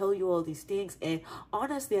they tell you all these things. And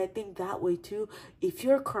honestly, I think that way too, if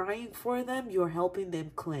you're crying for them, you're helping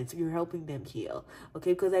them cleanse, you're helping them heal,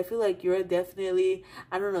 okay? Because I feel like you're definitely,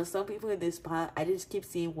 I don't know, some people in this spot, I just keep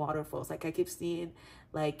seeing waterfalls. Like, I keep seeing,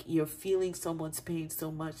 like, you're feeling someone's pain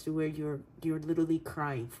so much to where you're literally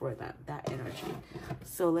crying for them, that energy.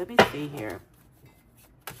 So let me see here.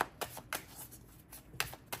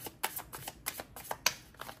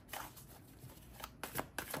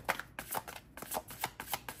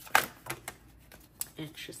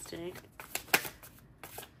 Interesting.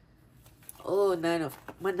 Oh, Nine of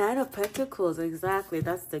Pentacles. Exactly.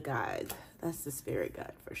 That's the guide. That's the spirit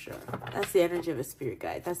guide for sure. That's the energy of a spirit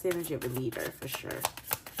guide. That's the energy of a leader for sure.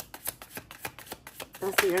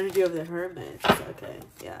 That's the energy of the hermit. Okay,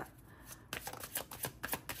 yeah.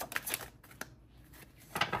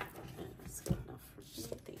 Okay, that's good enough for me.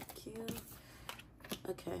 Thank you.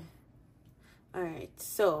 Okay. All right.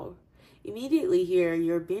 So immediately here,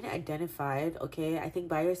 you're being identified, okay, I think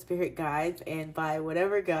by your spirit guides and by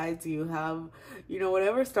whatever guides you have, you know,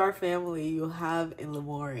 whatever star family you have in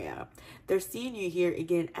Lemuria. They're seeing you here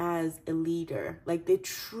again as a leader, like the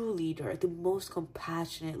true leader, the most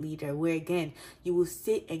compassionate leader, where again, you will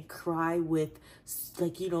sit and cry with,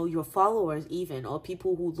 like, you know, your followers even, or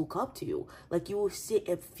people who look up to you. Like, you will sit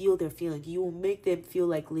and feel their feelings. You will make them feel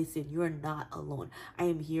like, listen, you're not alone. I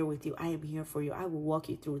am here with you. I am here for you. I will walk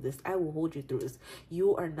you through this. I will hold you through this.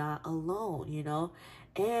 You are not alone, you know?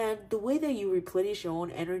 And the way that you replenish your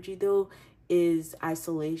own energy, though, is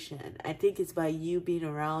isolation. I think it's by you being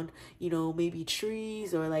around, you know, maybe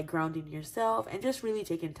trees, or like grounding yourself and just really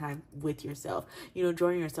taking time with yourself, you know,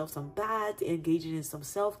 drawing yourself some baths, engaging in some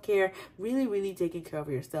self-care, really, really taking care of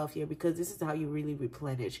yourself here, because this is how you really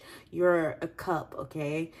replenish. You're a cup,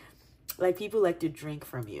 okay? Like, people like to drink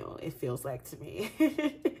from you, it feels like to me.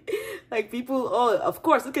 Like, people, oh, of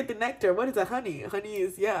course, look at the nectar. What is a honey? Honey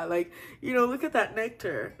is, yeah, like, you know, look at that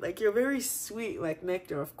nectar. Like, you're very sweet, like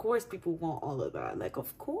nectar. Of course, people want all of that. Like,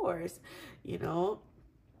 of course, you know.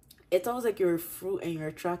 It's almost like you're a fruit and you're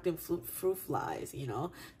attracting fruit flies, you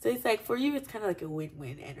know? So it's like, for you, it's kind of like a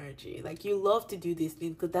win-win energy. Like, you love to do these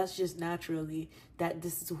things because that's just naturally, that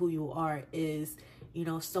this is who you are, is, you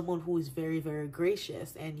know, someone who is very, very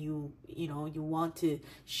gracious, and you know, you want to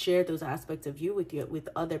share those aspects of you with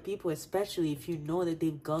other people, especially if you know that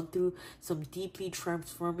they've gone through some deeply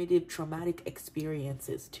transformative, traumatic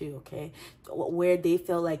experiences too, okay? Where they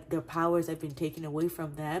feel like their powers have been taken away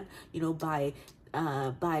from them, you know, by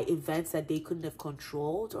events that they couldn't have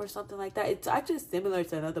controlled or something like that. It's actually similar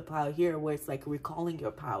to another pile here, where it's like recalling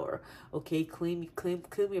your power, okay? Claim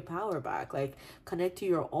your power back, like connect to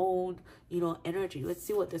your own, you know, energy. Let's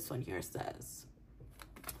see what this one here says.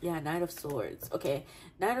 Yeah, Knight of Swords. Okay,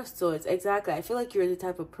 Knight of Swords. Exactly. I feel like you're the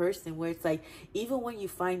type of person where it's like, even when you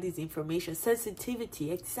find these information,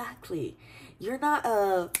 sensitivity. Exactly. You're not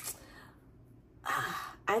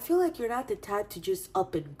I feel like you're not the type to just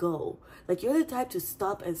up and go. Like, you're the type to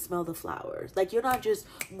stop and smell the flowers. Like, you're not just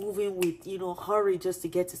moving with, you know, hurry just to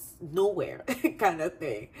get to nowhere kind of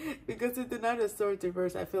thing. Because with the Knight of Swords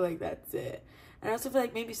reverse, I feel like that's it. And I also feel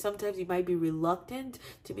like maybe sometimes you might be reluctant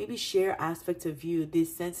to maybe share aspects of you,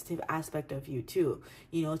 this sensitive aspect of you too,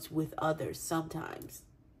 you know, it's with others sometimes.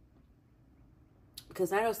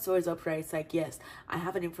 because Nine of Swords upright, it's like, yes, I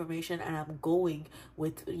have an information and I'm going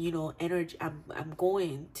with, you know, energy. I'm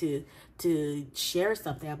going to share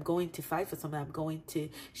something. I'm going to fight for something. I'm going to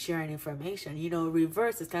share an information. You know,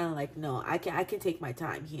 reverse is kind of like, no, I can take my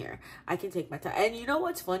time here. I can take my time. And you know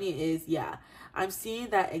what's funny is, yeah, I'm seeing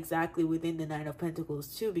that exactly within the Nine of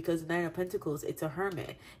Pentacles too, because the Nine of Pentacles, it's a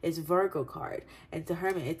hermit. It's Virgo card. And it's a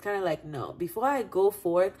hermit. It's kind of like, no, before I go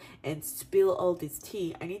forth and spill all this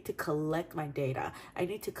tea, I need to collect my data. I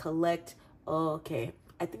need to collect, oh, okay,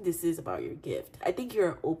 I think this is about your gift. I think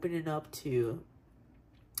you're opening up to,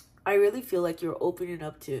 I really feel like you're opening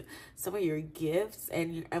up to some of your gifts.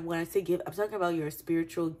 And when I say gift, I'm talking about your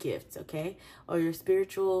spiritual gifts, okay? Or your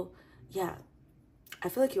spiritual, yeah. I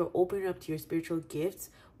feel like you're opening up to your spiritual gifts.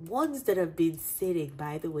 Ones that have been sitting,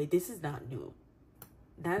 by the way, this is not new.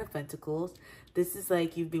 Nine of Pentacles, this is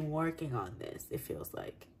like you've been working on this, it feels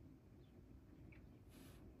like.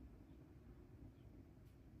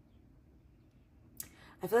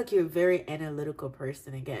 I feel like you're a very analytical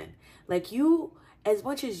person again. Like you, as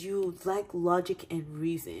much as you like logic and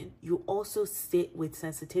reason, you also sit with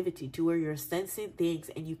sensitivity to where you're sensing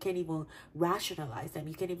things and you can't even rationalize them.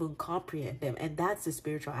 You can't even comprehend them. And that's the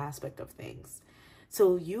spiritual aspect of things.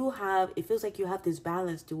 So you have, it feels like you have this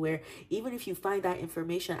balance to where even if you find that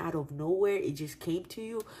information out of nowhere, it just came to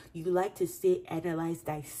you, you like to sit, analyze,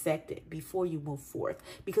 dissect it before you move forth.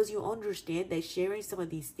 Because you understand that sharing some of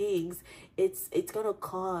these things, it's going to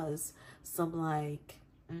cause some like,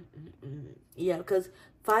 yeah, because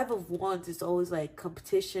Five of Wands is always like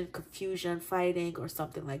competition, confusion, fighting, or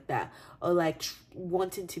something like that. Or like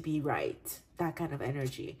wanting to be right. That kind of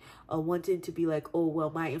energy. Or wanting to be like, oh,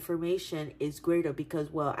 well, my information is greater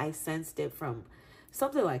because, well, I sensed it from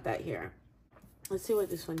something like that here. Let's see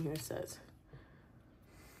what this one here says.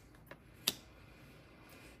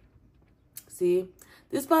 See,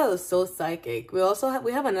 this pile is so psychic. We also have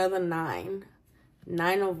another 9.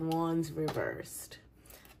 9 of Wands reversed.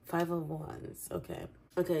 5 of Wands. Okay.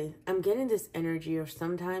 Okay, I'm getting this energy of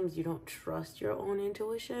sometimes you don't trust your own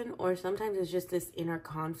intuition, or sometimes it's just this inner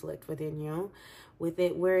conflict within you with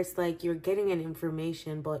it where it's like you're getting an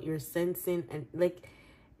information but you're sensing, and like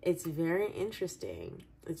it's very interesting.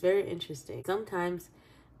 It's very interesting. Sometimes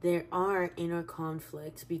there are inner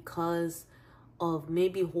conflicts because of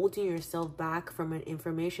maybe holding yourself back from an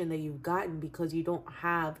information that you've gotten because you don't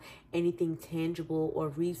have anything tangible or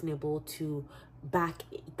reasonable to back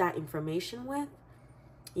that information with.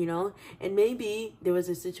 You know, and maybe there was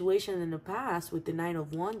a situation in the past with the 9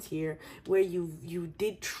 of Wands here where you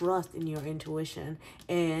did trust in your intuition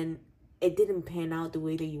and it didn't pan out the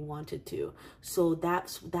way that you wanted to. So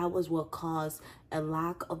that was what caused a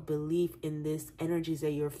lack of belief in this energies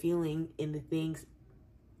that you're feeling in the things.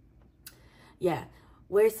 Yeah,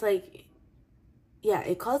 where it's like, yeah,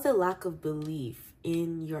 it caused a lack of belief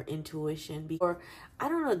in your intuition, or I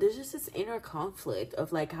don't know, there's just this inner conflict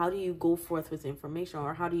of like, how do you go forth with information,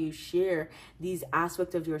 or how do you share these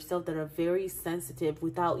aspects of yourself that are very sensitive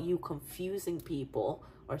without you confusing people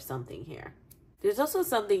or something here. There's also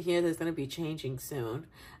something here that's going to be changing soon.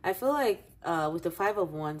 I feel like with the 5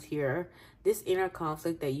 of Wands here, this inner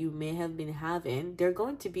conflict that you may have been having, there are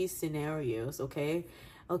going to be scenarios, okay?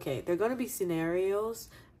 Okay, there are going to be scenarios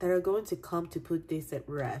that are going to come to put this at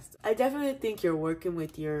rest. I definitely think you're working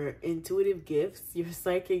with your intuitive gifts, your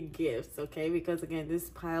psychic gifts, okay? Because again, this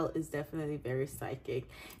pile is definitely very psychic.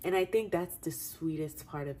 And I think that's the sweetest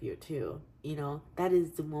part of you too. You know, that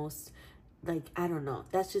is the most, like, I don't know,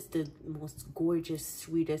 that's just the most gorgeous,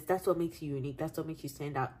 sweetest. That's what makes you unique. That's what makes you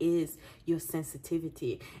stand out, is your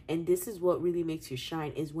sensitivity. And this is what really makes you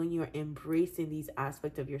shine, is when you're embracing these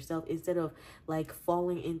aspects of yourself instead of like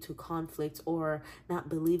falling into conflicts or not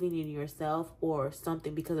believing in yourself or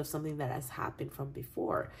something because of something that has happened from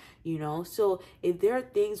before, you know? So if there are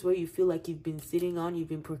things where you feel like you've been sitting on, you've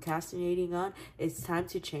been procrastinating on, it's time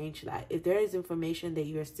to change that. If there is information that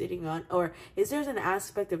you're sitting on, or if there's an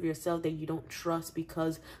aspect of yourself that you don't trust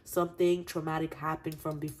because something traumatic happened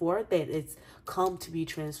from before that it's come to be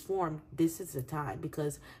transformed, this is the time,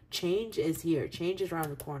 because change is here. Change is around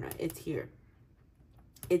the corner. It's here.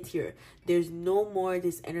 It's here. There's no more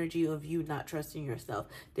this energy of you not trusting yourself.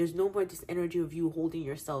 There's no more this energy of you holding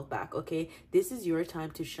yourself back, okay? This is your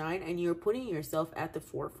time to shine, and you're putting yourself at the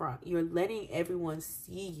forefront. You're letting everyone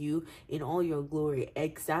see you in all your glory,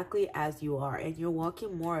 exactly as you are, and you're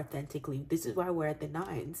walking more authentically. This is why we're at the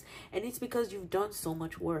 9s, and it's because you've done so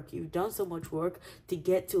much work. You've done so much work to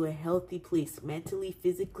get to a healthy place, mentally,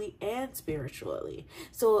 physically, and spiritually.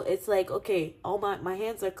 So it's like, okay, all my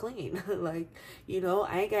hands are clean. Like, you know,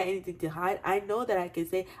 I ain't got anything to hide. I know that I can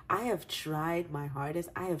say I have tried my hardest.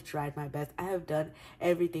 I have tried my best. I have done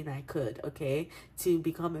everything I could, okay, to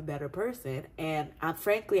become a better person. And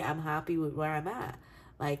frankly, I'm happy with where I'm at.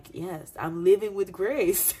 Like, yes, I'm living with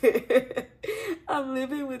grace. I'm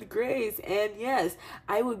living with grace. And yes,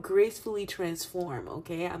 I would gracefully transform,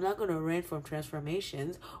 okay? I'm not going to run from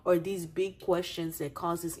transformations or these big questions that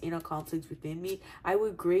causes inner conflicts within me. I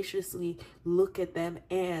would graciously look at them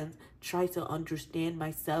and try to understand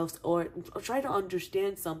myself, or try to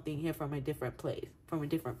understand something here from a different place, from a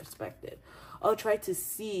different perspective. Or try to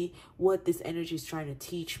see what this energy is trying to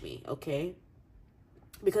teach me, okay?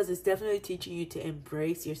 Because it's definitely teaching you to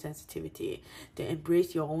embrace your sensitivity, to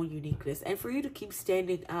embrace your own uniqueness, and for you to keep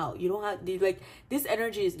standing out. You don't have to, like, this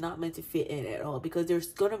energy is not meant to fit in at all, because there's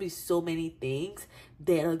gonna be so many things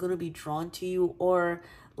that are gonna be drawn to you, or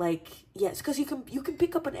like, yes, because you can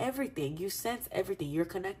pick up on everything. You sense everything. You're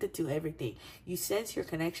connected to everything. You sense your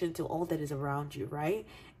connection to all that is around you, right?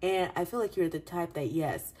 And I feel like you're the type that,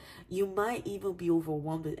 yes, you might even be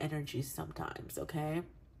overwhelmed with energies sometimes, okay?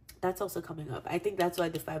 That's also coming up. I think that's why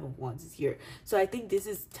the 5 of Wands is here. So I think this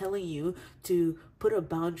is telling you to put a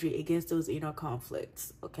boundary against those inner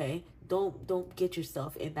conflicts, okay? Don't get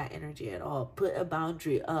yourself in that energy at all. Put a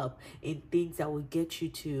boundary up in things that will get you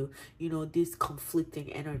to, you know, these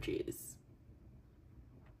conflicting energies,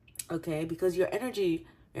 okay? Because your energy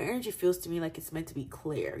feels to me like it's meant to be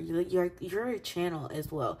clear. You're a channel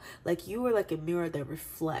as well. Like, you are like a mirror that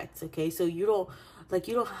reflects, okay? So you don't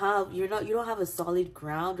have a solid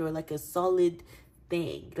ground or like a solid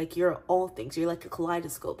thing. Like, you're all things. You're like a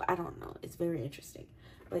kaleidoscope. I don't know. It's very interesting.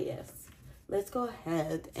 But yes, let's go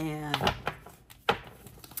ahead and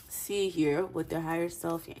see here what their higher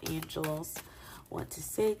self, your angels, want to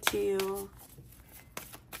say to you.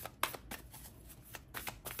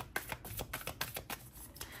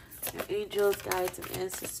 Angels, guides, and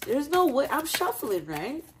ancestors. There's no way. I'm shuffling,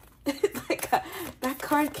 right? Like, that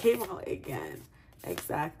card came out again.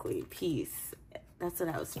 Exactly. Peace. That's what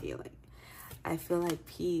I was feeling. I feel like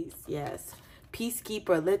peace. Yes.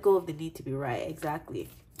 Peacekeeper. Let go of the need to be right. Exactly.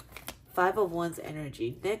 5 of Wands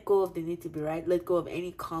energy. Let go of the need to be right. Let go of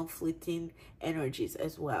any conflicting energies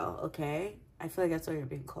as well. Okay? I feel like that's what you're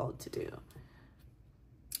being called to do.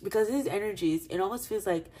 Because these energies, it almost feels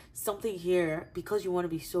like something here, because you want to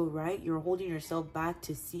be so right, you're holding yourself back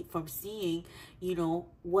to from seeing, you know,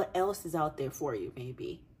 what else is out there for you,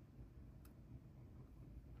 maybe.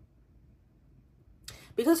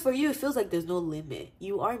 Because for you, it feels like there's no limit.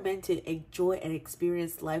 You are meant to enjoy and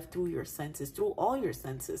experience life through your senses, through all your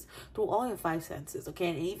senses, through all your 5 senses, okay?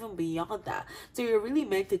 And even beyond that. So you're really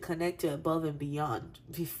meant to connect to above and beyond.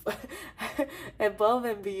 Above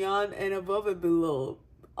and beyond, and above and below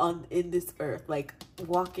in this earth, like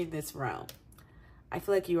walking this realm. I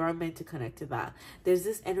feel like you are meant to connect to that. There's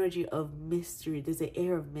this energy of mystery. There's an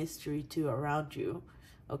air of mystery too around you,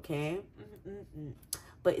 okay?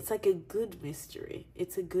 But it's like a good mystery.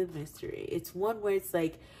 It's a good mystery. It's one where it's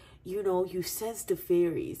like, you know, you sense the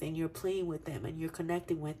fairies and you're playing with them and you're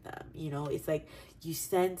connecting with them. You know, it's like you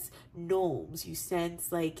sense gnomes. You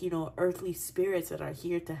sense, like, you know, earthly spirits that are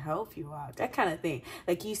here to help you out. That kind of thing.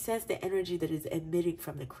 Like, you sense the energy that is emitting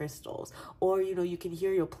from the crystals. Or, you know, you can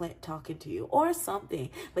hear your plant talking to you. Or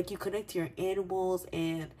something. Like, you connect to your animals.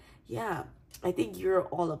 And, yeah, I think you're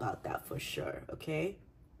all about that for sure, okay?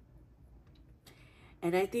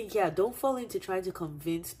 And I think, yeah, don't fall into trying to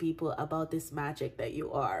convince people about this magic that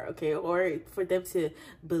you are, okay? Or for them to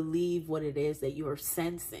believe what it is that you are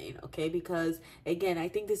sensing, okay? Because, again, I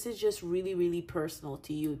think this is just really, really personal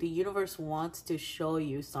to you. The universe wants to show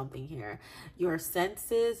you something here. Your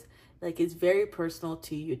senses, like, it's very personal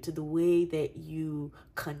to you, to the way that you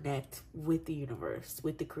connect with the universe,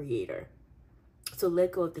 with the creator. So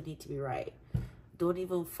let go of the need to be right. Don't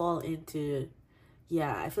even fall into,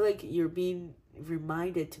 yeah, I feel like you're being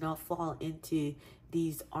reminded to not fall into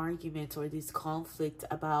these arguments or these conflicts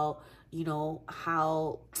about, you know,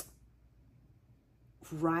 how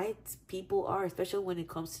right people are, especially when it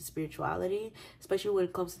comes to spirituality, especially when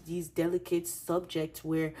it comes to these delicate subjects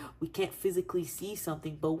where we can't physically see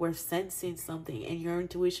something, but we're sensing something, and your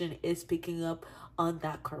intuition is picking up on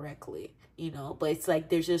that correctly, you know. But it's like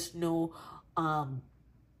there's just no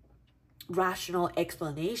rational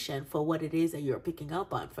explanation for what it is that you're picking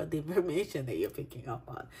up on, for the information that you're picking up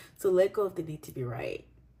on. So let go of the need to be right.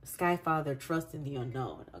 Sky Father, trust in the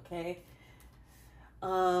unknown, okay?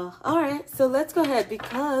 All right, so let's go ahead,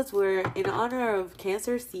 because we're in honor of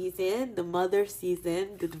Cancer season, the mother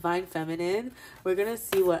season, the divine feminine. We're gonna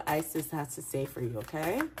see what Isis has to say for you,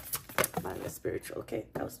 okay? Maya spiritual. Okay,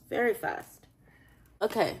 that was very fast.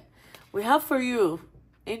 Okay, we have for you,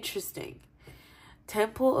 interesting,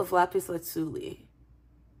 Temple of Lapis Lazuli.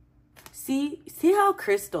 See how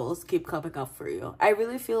crystals keep coming up for you. I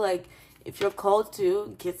really feel like if you're called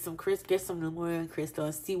to get some Lemurian crystal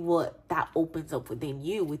and see what that opens up within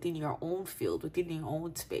you, within your own field, within your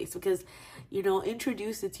own space. Because, you know,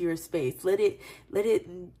 introduce it to your space. Let it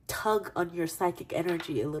tug on your psychic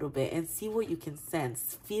energy a little bit and see what you can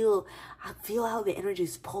sense. Feel how the energy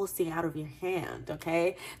is pulsing out of your hand,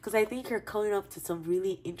 okay? Because I think you're coming up to some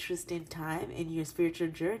really interesting time in your spiritual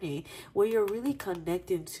journey where you're really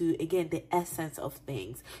connecting to, again, the essence of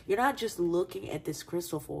things. You're not just looking at this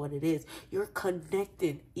crystal for what it is. You're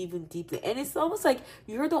connected even deeply. And it's almost like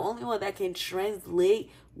you're the only one that can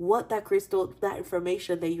translate what that crystal, that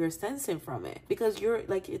information that you're sensing from it. Because you're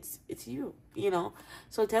like, it's you, you know?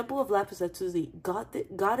 So Temple of Lapis Lazuli,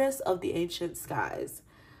 goddess of the ancient skies.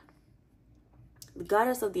 The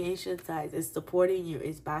goddess of the ancient skies is supporting you,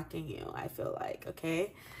 is backing you, I feel like,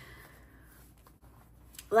 okay?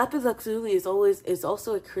 Lapis Lazuli is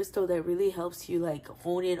also a crystal that really helps you like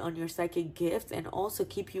hone in on your psychic gifts and also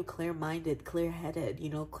keep you clear-minded, clear-headed, you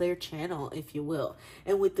know, clear channel, if you will.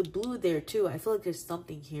 And with the blue there too, I feel like there's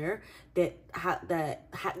something here that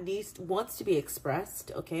wants to be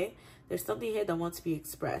expressed, okay? There's something here that wants to be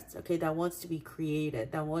expressed, okay? That wants to be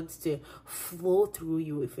created, that wants to flow through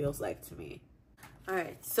you, it feels like to me. All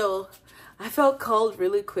right, so I felt called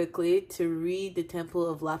really quickly to read the Temple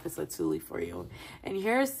of Lapis Lazuli for you. And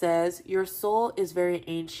here it says, your soul is very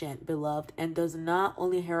ancient, beloved, and does not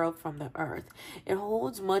only herald from the earth. It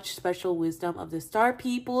holds much special wisdom of the star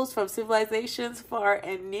peoples from civilizations far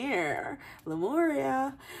and near.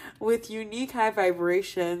 Lemuria, with unique high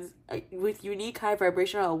vibrations, with unique high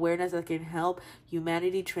vibrational awareness that can help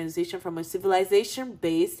humanity transition from a civilization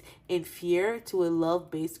based in fear to a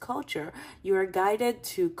love-based culture. You are guided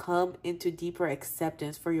to come into deeper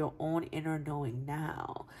acceptance for your own inner knowing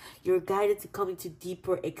now. You're guided to come into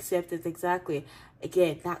deeper acceptance, exactly.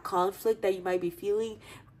 Again, that conflict that you might be feeling,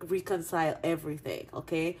 reconcile everything,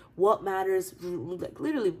 okay? What matters, like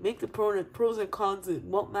literally make the pros and cons,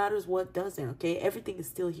 what matters, what doesn't, okay? Everything is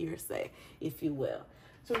still hearsay, if you will.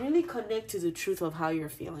 So really connect to the truth of how you're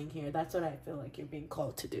feeling here. That's what I feel like you're being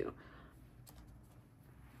called to do.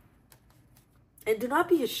 And do not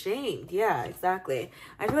be ashamed. Yeah, exactly.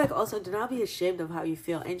 I feel like also do not be ashamed of how you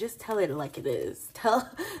feel and just tell it like it is.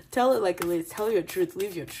 Tell it like it is. Tell your truth.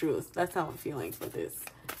 Live your truth. That's how I'm feeling for this.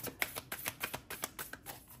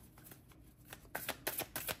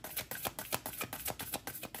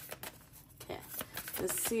 Okay.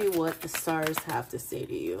 Let's see what the stars have to say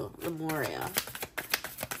to you. Lemuria.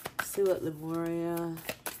 See what Lemuria,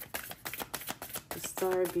 the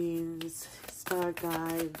star beings, star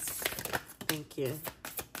guides. Thank you.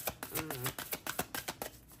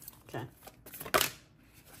 Okay.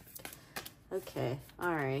 Okay.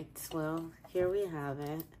 All right. Well, here we have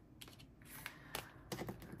it.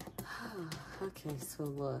 Okay. So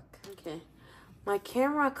look. Okay. My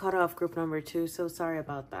camera cut off group number 2, so sorry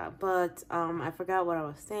about that. But I forgot what I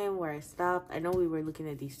was saying, where I stopped. I know we were looking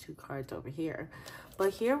at these 2 cards over here.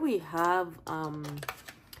 But here we have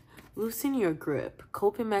loosen your grip,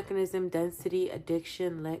 coping mechanism, density,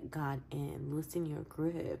 addiction, let God in, loosen your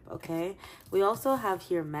grip, okay? We also have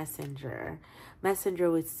here messenger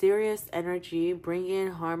with serious energy, bring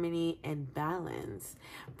in harmony and balance.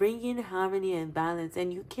 Bring in harmony and balance.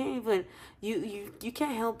 And you can't even, you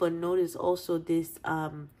can't help but notice also this,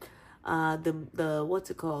 the what's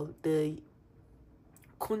it called? The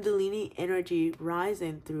Kundalini energy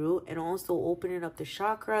rising through and also opening up the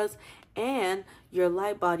chakras and your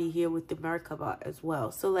light body here with the Merkaba as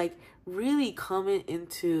well. So like really coming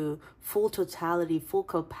into full totality, full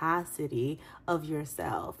capacity of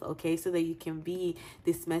yourself, okay? So that you can be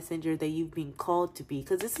this messenger that you've been called to be,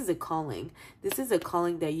 because this is a calling. This is a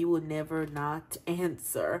calling that you will never not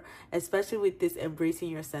answer, especially with this embracing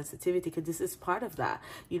your sensitivity, because this is part of that.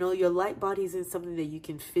 You know, your light body isn't something that you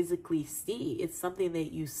can physically see. It's something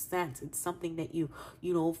that you sense. It's something that you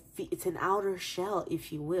know, it's an outer shell,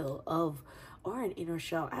 if you will, of, or an inner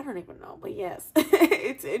shell, I don't even know, but yes.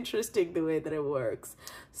 It's interesting the way that it works.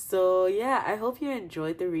 So yeah, I hope you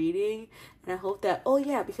enjoyed the reading, and I hope that, oh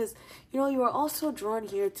yeah, because you know, you are also drawn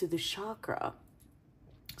here to the chakra.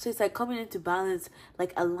 So it's like coming into balance,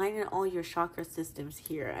 like aligning all your chakra systems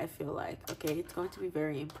here, I feel like, okay? It's going to be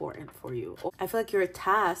very important for you. I feel like you're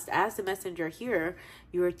tasked, as the messenger here,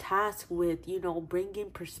 you're tasked with, you know, bringing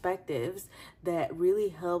perspectives that really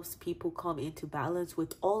helps people come into balance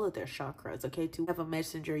with all of their chakras, okay? To have a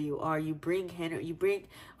messenger you bring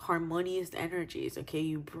harmonious energies, okay?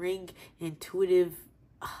 You bring intuitive,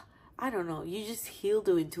 I don't know, you just heal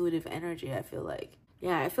the intuitive energy, I feel like.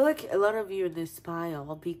 Yeah, I feel like a lot of you in this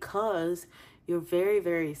pile, because you're very,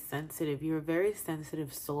 very sensitive. You're a very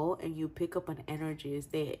sensitive soul, and you pick up on energies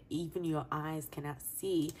that even your eyes cannot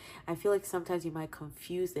see. I feel like sometimes you might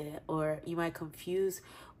confuse it, or you might confuse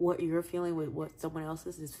what you're feeling with what someone else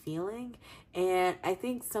is feeling. And I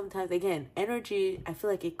think sometimes, again, energy, I feel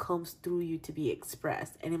like it comes through you to be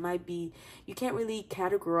expressed, and it might be, you can't really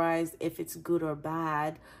categorize if it's good or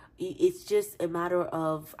bad. It's just a matter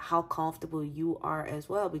of how comfortable you are as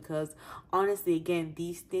well, because honestly, again,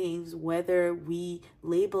 these things, whether we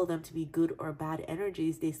label them to be good or bad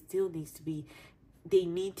energies, they still need to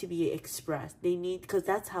be expressed. They need, because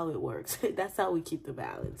that's how it works. That's how we keep the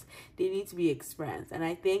balance. They need to be expressed. And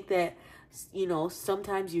I think that, you know,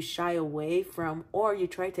 sometimes you shy away from, or you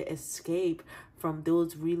try to escape from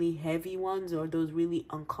those really heavy ones, or those really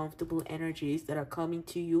uncomfortable energies that are coming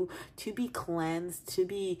to you, to be cleansed, to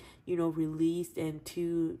be, you know, released, and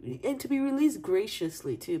to be released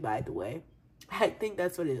graciously too, by the way. I think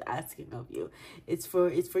that's what it's asking of you. It's for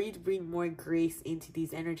you to bring more grace into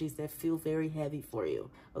these energies that feel very heavy for you.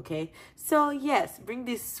 Okay, so yes, bring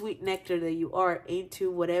this sweet nectar that you are into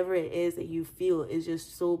whatever it is that you feel is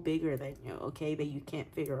just so bigger than you, okay, that you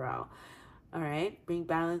can't figure out. All right, bring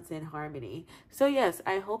balance and harmony. So yes,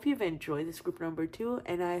 I hope you've enjoyed this group number 2,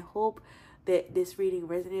 and I hope that this reading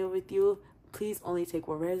resonated with you. Please only take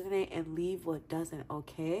what resonates and leave what doesn't,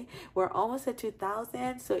 okay? We're almost at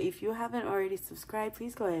 2,000, so if you haven't already subscribed,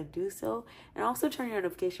 please go ahead and do so. And also turn your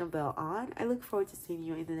notification bell on. I look forward to seeing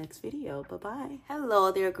you in the next video. Bye-bye.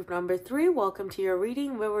 Hello there, group number 3. Welcome to your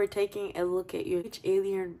reading, where we're taking a look at which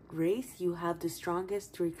alien race you have the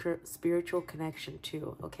strongest spiritual connection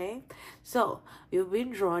to, okay? So, you've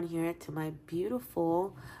been drawn here to my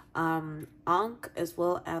beautiful Ankh, as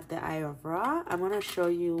well as the Eye of Ra. I'm going to show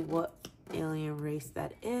you what alien race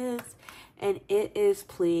that is, and it is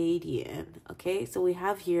Pleiadian. Okay, so we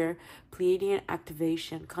have here Pleiadian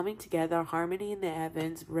activation, coming together, harmony in the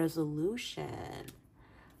heavens, resolution.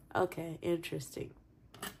 Okay, interesting.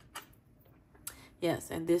 Yes,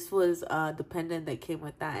 and this was the pendant that came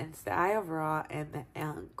with that, and it's the Eye of Ra and the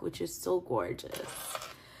Ankh, which is so gorgeous,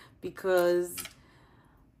 because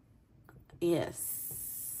yes,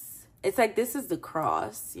 it's like this is the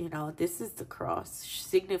cross, you know, this is the cross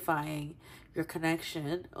signifying your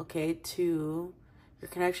connection, okay, to your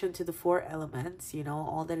connection to the 4 elements, you know,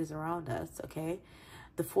 all that is around us, okay,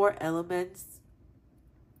 the 4 elements,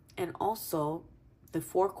 and also the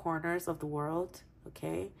 4 corners of the world,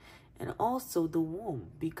 okay, and also the womb,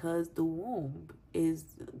 because the womb is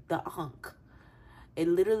the Ankh. It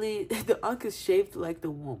literally, the Ankh is shaped like the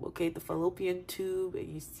womb, okay, the fallopian tube,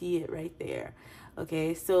 and you see it right there.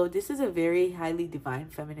 Okay, so this is a very highly divine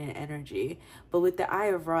feminine energy, but with the Eye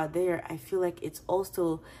of Ra there, I feel like it's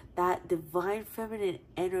also that divine feminine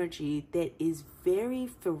energy that is very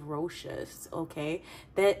ferocious, okay,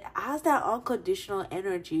 that has that unconditional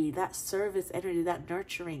energy, that service energy, that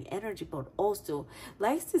nurturing energy, but also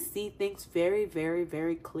likes to see things very, very,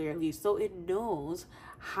 very clearly, so it knows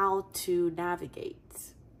how to navigate.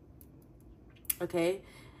 Okay,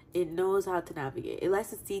 it knows how to navigate. It likes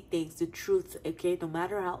to see things, the truth, okay, no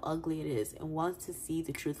matter how ugly it is, and wants to see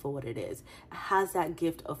the truth for what it is. It has that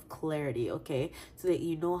gift of clarity, okay, so that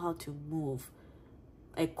you know how to move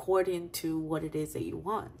according to what it is that you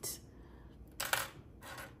want.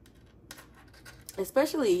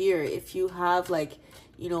 Especially here, if you have, like,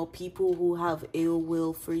 you know, people who have ill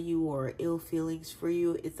will for you or ill feelings for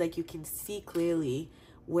you, it's like you can see clearly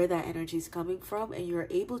where that energy is coming from, and you're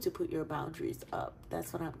able to put your boundaries up.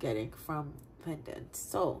 That's what I'm getting from pendant.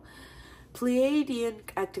 So Pleiadian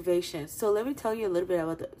activation. So let me tell you a little bit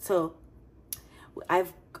about so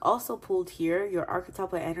I've also pulled here your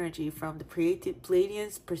archetypal energy from the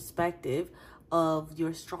Pleiadian's perspective of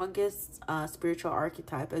your strongest spiritual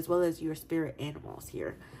archetype, as well as your spirit animals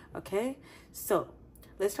here. Okay, so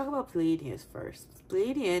let's talk about Pleiadians first.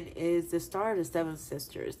 Pleiadian is the star of the 7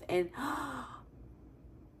 sisters, and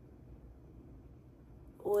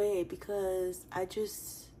wait, because I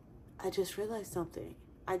just realized something.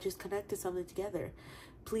 I just connected something together.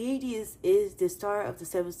 Pleiades is the star of the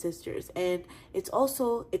 7 sisters, and it's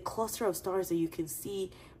also a cluster of stars that you can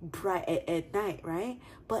see bright at night, right?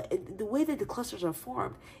 But the way that the clusters are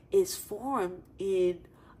formed is formed in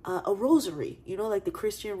a rosary, you know, like the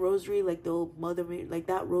Christian rosary, like the old Mother Mary, like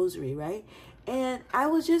that rosary, right? And I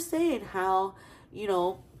was just saying how, you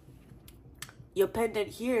know, your pendant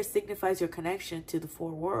here signifies your connection to the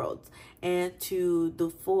 4 worlds, and to the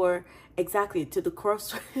 4, exactly, to the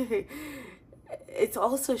cross. It's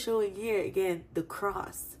also showing here, again, the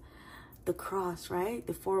cross, right?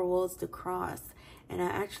 The 4 worlds, the cross. And I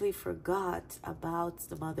actually forgot about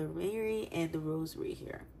the Mother Mary and the rosary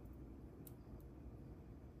here.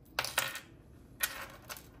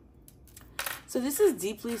 So this is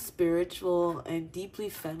deeply spiritual and deeply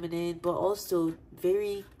feminine, but also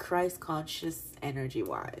very Christ conscious energy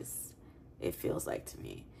wise, it feels like to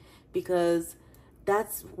me, because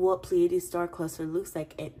that's what Pleiades star cluster looks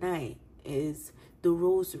like at night, is the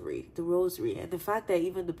rosary. And the fact that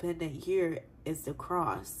even the pendant here is the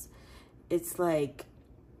cross, it's like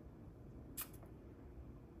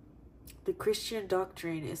the Christian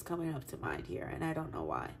doctrine is coming up to mind here, and I don't know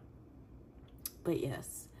why. But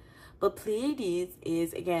yes. But Pleiades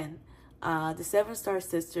is, again, the 7 star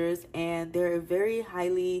sisters, and they're a very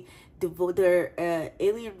highly devoted, they're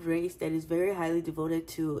alien race that is very highly devoted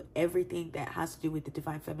to everything that has to do with the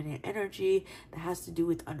divine feminine energy, that has to do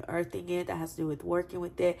with unearthing it, that has to do with working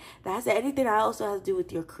with it, that has to, anything that also has to do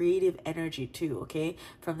with your creative energy too, okay,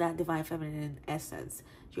 from that divine feminine essence,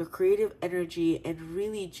 your creative energy, and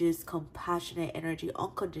really just compassionate energy,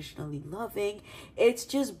 unconditionally loving. It's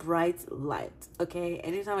just bright light, okay?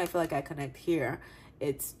 Anytime I feel like I connect here,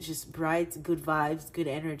 it's just bright, good vibes, good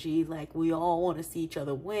energy. Like, we all want to see each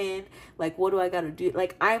other win. Like, what do I got to do?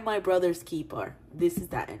 Like, I'm my brother's keeper. This is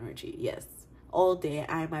that energy. Yes. All day,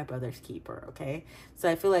 I'm my brother's keeper. Okay. So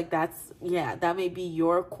I feel like that's, yeah, that may be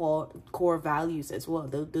your core values as well.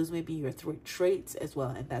 Those may be your traits as well.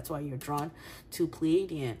 And that's why you're drawn to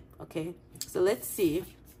Pleiadian. Okay. So let's see.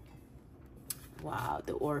 Wow.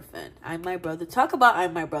 The orphan. I'm my brother. Talk about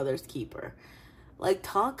I'm my brother's keeper. Like,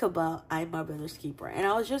 talk about I'm my brother's keeper. And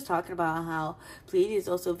I was just talking about how Pleiades is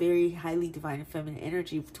also very highly divine and feminine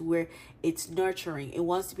energy, to where it's nurturing. It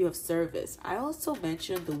wants to be of service. I also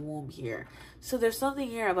mentioned the womb here. So there's something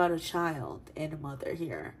here about a child and a mother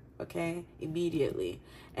here. Okay? Immediately.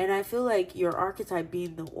 And I feel like your archetype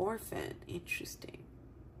being the orphan. Interesting.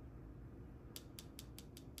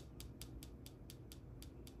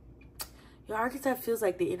 Your archetype feels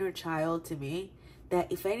like the inner child to me, that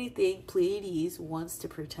if anything, Pleiades wants to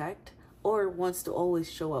protect, or wants to always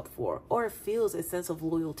show up for, or feels a sense of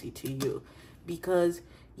loyalty to you, because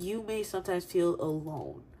you may sometimes feel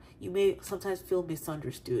alone. You may sometimes feel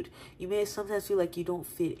misunderstood. You may sometimes feel like you don't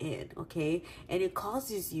fit in, okay? And it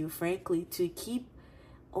causes you, frankly, to keep,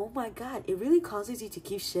 oh my God, it really causes you to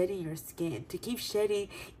keep shedding your skin, to keep shedding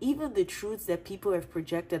even the truths that people have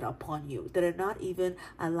projected upon you that are not even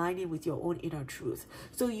aligning with your own inner truth.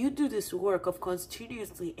 So you do this work of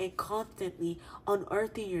continuously and constantly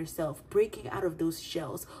unearthing yourself, breaking out of those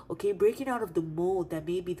shells, okay? Breaking out of the mold that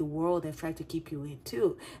maybe the world have tried to keep you in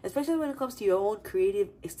too, especially when it comes to your own creative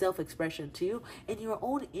self-expression too, and your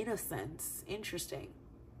own innocence. Interesting.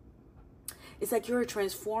 It's like you're a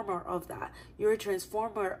transformer of that. You're a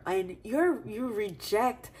transformer, and you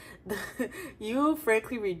reject the you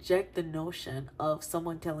frankly reject the notion of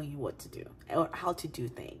someone telling you what to do or how to do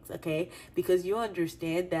things, okay? Because you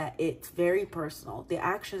understand that it's very personal. The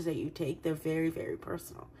actions that you take, they're very, very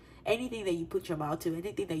personal. Anything that you put your mouth to,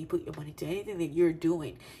 anything that you put your money to, anything that you're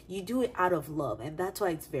doing, you do it out of love, and that's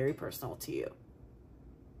why it's very personal to you.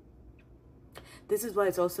 This is why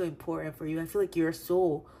it's also important for you. I feel like your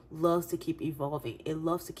soul loves to keep evolving. It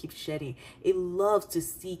loves to keep shedding. It loves to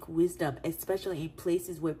seek wisdom, especially in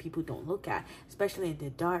places where people don't look at, especially in the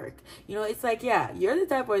dark. You know, it's like, yeah, you're the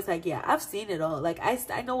type where it's like, yeah, I've seen it all. Like,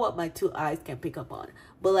 I know what my 2 eyes can pick up on,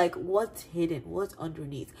 but like, what's hidden, what's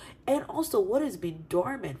underneath, and also what has been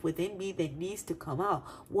dormant within me that needs to come out.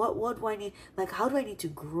 What do I need? Like, how do I need to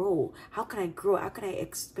grow? How can I grow? How can I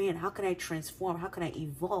expand? How can I transform? How can I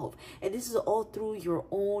evolve? And this is all through your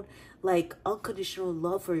own, like, unconditional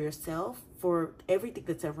love for yourself, for everything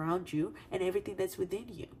that's around you, and everything that's within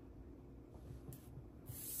you.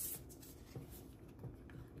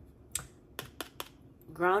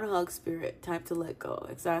 Groundhog spirit, time to let go.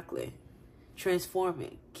 Exactly.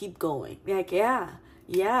 Transforming, keep going. Like, yeah,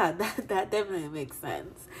 that definitely makes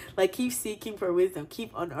sense. Like, keep seeking for wisdom,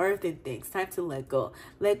 keep unearthing things. Time to let go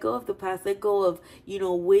of the past, let go of, you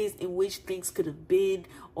know, ways in which things could have been,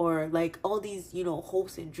 or like all these, you know,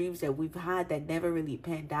 hopes and dreams that we've had that never really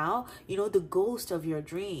panned out. You know, the ghost of your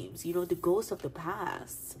dreams, you know, the ghost of the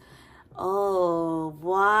past. Oh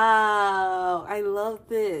wow, I love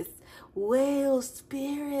this. Whale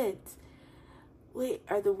spirit. Wait,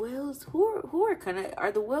 are the whales, who are connected?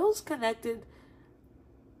 Are the whales connected?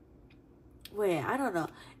 Wait, I don't know.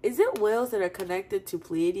 Is it whales that are connected to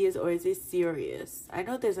Pleiades, or is it Sirius? I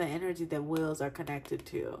know there's an energy that whales are connected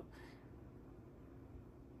to.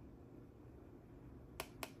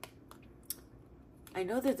 I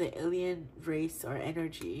know there's an alien race or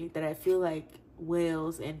energy that I feel like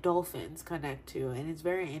whales and dolphins connect to, and it's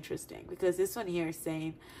very interesting because this one here is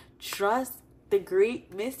saying trust the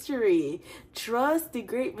great mystery. Trust the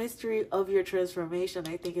great mystery of your transformation,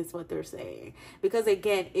 I think is what they're saying. Because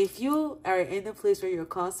again, if you are in a place where you're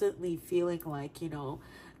constantly feeling like, you know,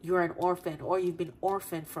 you're an orphan, or you've been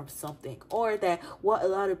orphaned from something, or that what a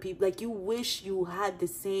lot of people, like, you wish you had the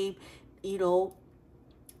same, you know,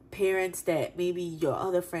 parents that maybe your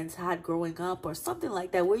other friends had growing up, or something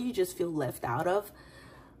like that, where you just feel left out of.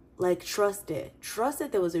 Like, trust it. Trust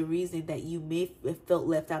that there was a reason that you may have felt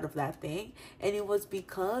left out of that thing. And it was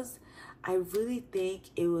because I really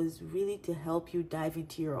think it was really to help you dive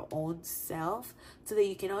into your own self, so that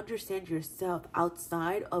you can understand yourself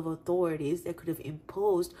outside of authorities that could have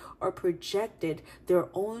imposed or projected their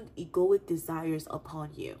own egoic desires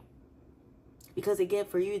upon you. Because again,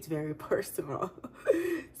 for you, it's very personal.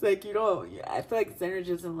 It's like, you know, I feel like this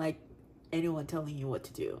energy doesn't like anyone telling you what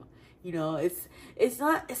to do. You know, it's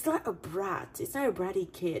not a brat. It's not a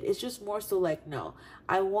bratty kid. It's just more so like, no,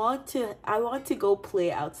 I want to go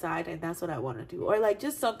play outside, and that's what I want to do. Or like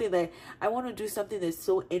just something that I want to do, something that's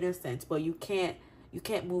so innocent, but you can't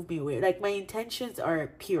move me away. Like, my intentions are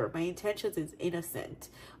pure. My intentions is innocent.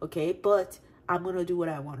 Okay, but I'm gonna do what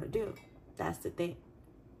I want to do. That's the thing.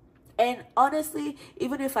 And honestly,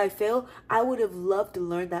 even if I fail, I would have loved to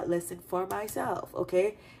learn that lesson for myself.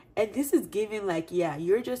 Okay. And this is giving like, yeah,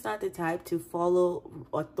 you're just not the type to follow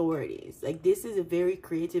authorities. Like, this is a very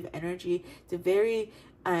creative energy. It's a very,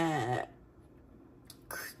 like,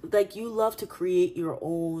 you love to create your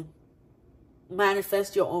own,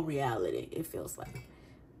 manifest your own reality, it feels like.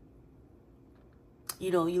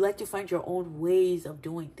 You know, you like to find your own ways of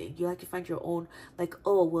doing things. You like to find your own, like,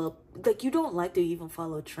 oh, well, like, you don't like to even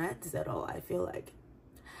follow trends at all, I feel like.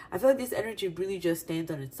 I feel like this energy really just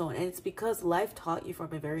stands on its own. And it's because life taught you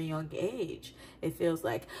from a very young age, it feels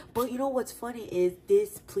like. But you know what's funny is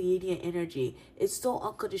this Pleiadian energy. It's so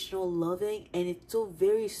unconditional loving, and it's so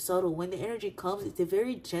very subtle. When the energy comes, it's a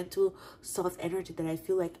very gentle, soft energy that I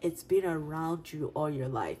feel like it's been around you all your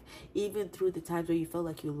life. Even through the times where you felt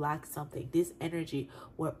like you lacked something, this energy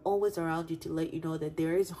were always around you to let you know that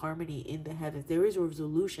there is harmony in the heavens. There is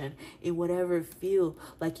resolution in whatever feel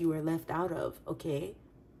like you were left out of, okay?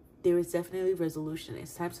 There is definitely resolution.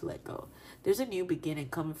 It's time to let go. There's a new beginning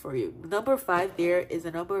coming for you. Number 5 there is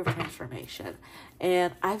a number of transformation.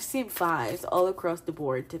 And I've seen 5s all across the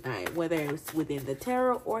board tonight, whether it's within the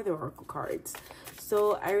tarot or the oracle cards.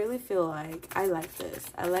 So I really feel like I like this.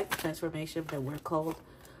 I like the transformation that we're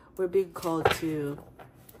being called to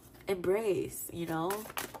embrace, you know?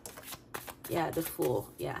 Yeah, the Fool.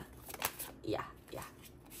 Yeah.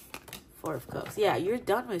 Four of Cups. Yeah, you're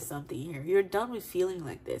done with something here. You're done with feeling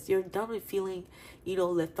like this. You're done with feeling, you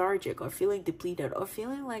know, lethargic, or feeling depleted, or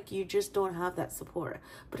feeling like you just don't have that support.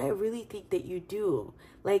 But I really think that you do.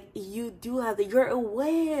 Like, you do have that. You're a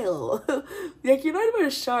whale. Like, you're not even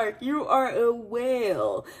a shark. You are a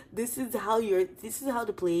whale. This is how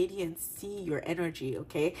the Pleiadians see your energy,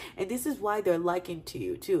 okay? And this is why they're likened to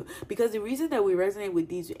you too. Because the reason that we resonate with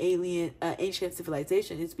these ancient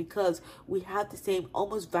civilizations is because we have the same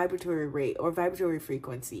almost vibratory rate, or vibratory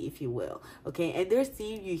frequency, if you will, okay? And they're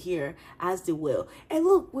seeing you here as the whale. And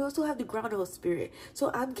look, we also have the ground of spirit.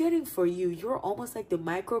 So I'm getting for you, you're almost like the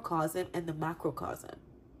microcosm and the macrocosm.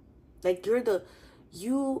 Like,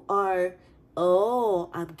 oh,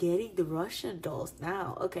 I'm getting the Russian dolls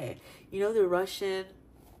now. Okay, you know the Russian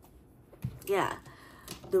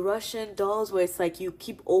dolls, where it's like you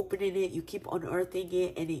keep opening it, you keep unearthing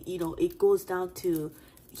it, and it, you know, it goes down to,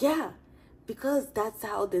 yeah, because that's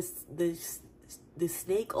how the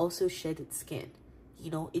snake also shed its skin. You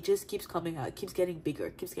know, it just keeps coming out. It keeps getting bigger.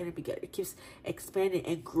 It keeps getting bigger. It keeps expanding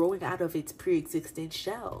and growing out of its pre-existing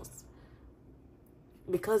shells.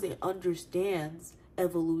 Because it understands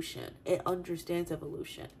evolution. It understands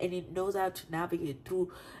evolution. And it knows how to navigate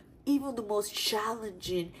through even the most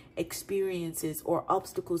challenging experiences or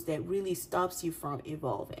obstacles that really stops you from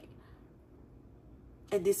evolving.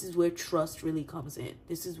 And this is where trust really comes in.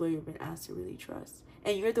 This is where you've been asked to really trust.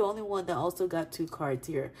 And you're the only one that also got 2 cards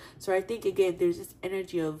here. So I think, again, there's this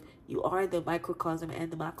energy of you are the microcosm and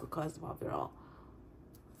the macrocosm of it all.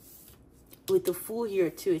 With the Fool here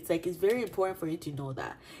too, it's like, it's very important for you to know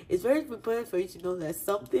that. It's very important for you to know that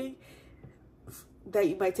something that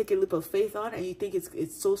you might take a leap of faith on, and you think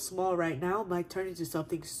it's so small right now, might turn into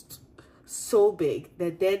something so big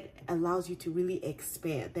that then allows you to really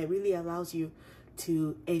expand, that really allows you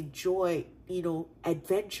to enjoy, you know,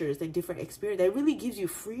 adventures and different experiences, that really gives you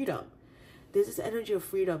freedom. There's this energy of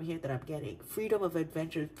freedom here that I'm getting. Freedom of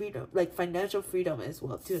adventure, freedom, like financial freedom as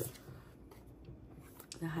well too.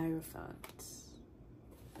 The Hierophant.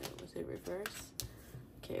 Was it reverse?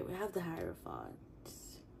 Okay, we have the Hierophant.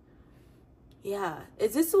 Yeah.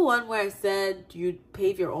 Is this the one where I said you'd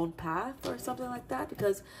pave your own path or something like that?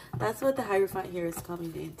 Because that's what the Hierophant here is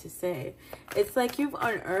coming in to say. It's like you've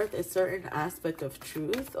unearthed a certain aspect of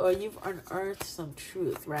truth, or you've unearthed some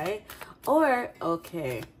truth, right? Or,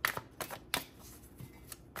 okay.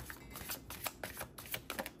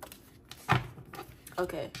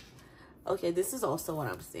 Okay, this is also what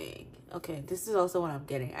I'm saying. Okay, this is also what I'm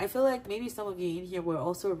getting. I feel like maybe some of you in here were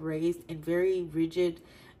also raised in very rigid,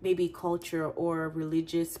 maybe culture or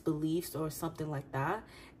religious beliefs or something like that.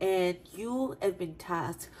 And you have been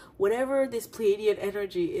tasked, whatever this Pleiadian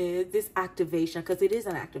energy is, this activation, because it is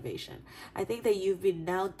an activation. I think that you've been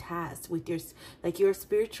now tasked with your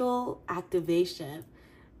spiritual activation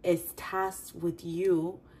is tasked with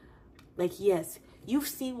you. Like, yes, you've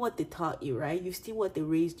seen what they taught you, right? You've seen what they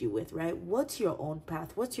raised you with, right? What's your own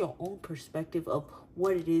path? What's your own perspective of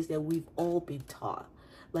what it is that we've all been taught?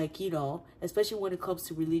 Like, you know, especially when it comes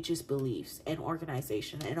to religious beliefs and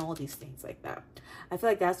organization and all these things like that. I feel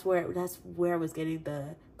like that's where I was getting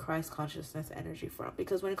the Christ consciousness energy from.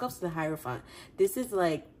 Because when it comes to the Hierophant, this is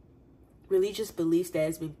like religious beliefs that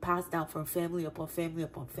has been passed down from family upon family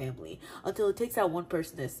upon family, until it takes out one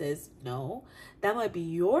person that says, no, that might be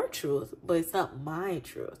your truth, but it's not my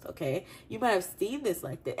truth. Okay, you might have seen this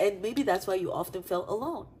like that, and maybe that's why you often felt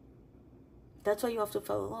alone. That's why you often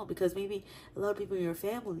felt alone, because maybe a lot of people in your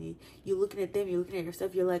family, you're looking at them, you're looking at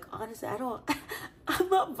yourself, you're like, honestly, I'm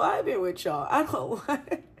not vibing with y'all. I don't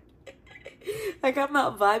like I'm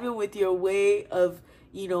not vibing with your way of,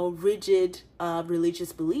 you know, rigid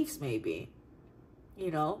religious beliefs, maybe,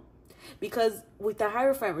 you know, because with the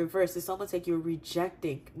Hierophant reverse, it's almost like you're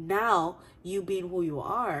rejecting now you being who you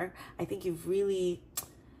are. I think you've really,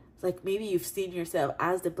 like, maybe you've seen yourself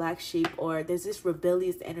as the black sheep, or there's this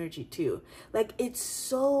rebellious energy too. Like, it's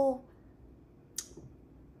so,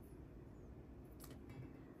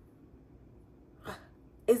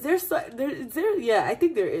 is there, yeah, I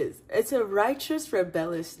think there is. It's a righteous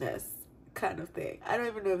rebelliousness kind of thing. I don't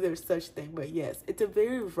even know if there's such thing, but yes, it's a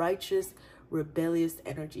very righteous rebellious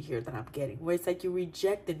energy here that I'm getting, where it's like you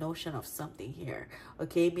reject the notion of something here.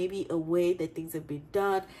 Okay, maybe a way that things have been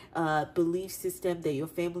done, belief system that your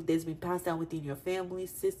family, that's been passed down within your family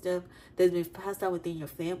system, that's been passed down within your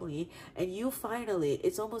family, and you finally,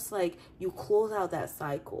 it's almost like you close out that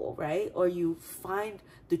cycle, right? Or you find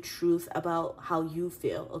the truth about how you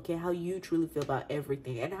feel, okay, how you truly feel about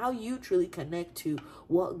everything, and how you truly connect to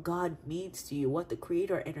what God means to you, what the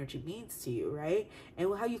creator energy means to you, right?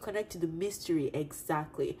 And how you connect to the mystery,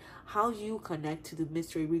 exactly how you connect to the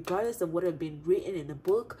mystery, regardless of what has been written in the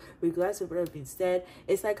book, regardless of what has been said.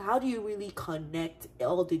 It's like, how do you really connect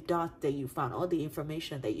all the dots that you found, all the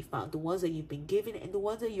information that you found, the ones that you've been given and the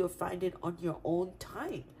ones that you're finding on your own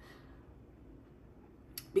time?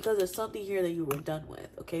 Because there's something here that you were done with.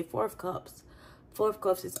 Okay, Four of Cups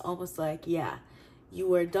is almost like, yeah, you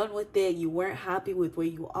were done with it. You weren't happy with where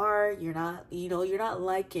you are. You're not, you know, you're not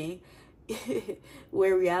liking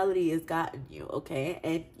where reality has gotten you. Okay,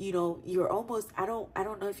 and you know, you're almost, I don't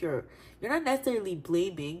know if you're not necessarily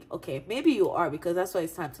blaming. Okay, maybe you are, because that's why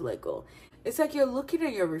it's time to let go. It's like you're looking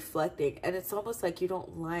and you're reflecting, and it's almost like you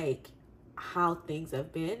don't like how things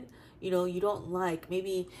have been. You know, you don't like,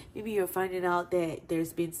 maybe you're finding out that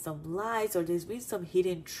there's been some lies, or there's been some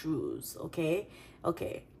hidden truths. Okay,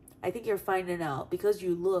 I think you're finding out, because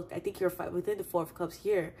you looked, I think you're within the Four of Cups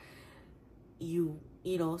here, you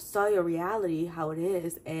know, saw your reality how it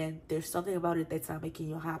is, and there's something about it that's not making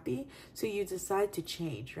you happy, so you decide to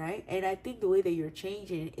change, right? And I think the way that you're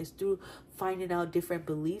changing is through finding out different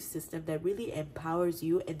belief system that really empowers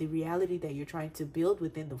you and the reality that you're trying to build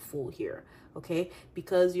within the Fool here. Okay,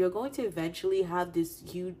 because you're going to eventually have this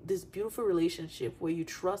beautiful relationship where you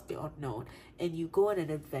trust the unknown and you go on an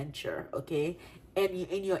adventure. Okay, and you,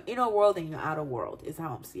 in your inner world and your outer world, is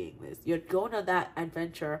how I'm seeing this. You're going on that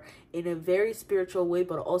adventure in a very spiritual way,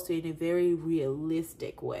 but also in a very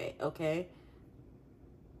realistic way. Okay,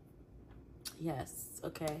 yes,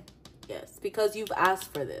 okay, yes, because you've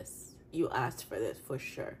asked for this. You asked for this for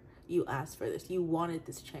sure. You asked for this. You wanted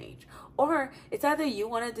this change. Or it's either you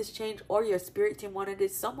wanted this change, or your spirit team wanted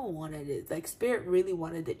it. Someone wanted it. Like, spirit really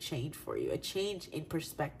wanted a change for you. A change in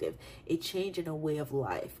perspective. A change in a way of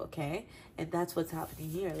life. Okay? And that's what's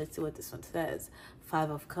happening here. Let's see what this one says. Five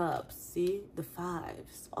of Cups. See? The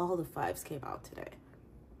fives. All the fives came out today.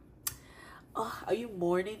 Oh, are you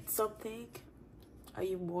mourning something? Are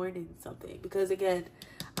you mourning something? Because again,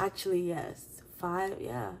 actually, yes. Five.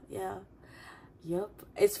 Yeah. Yep.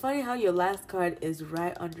 It's funny how your last card is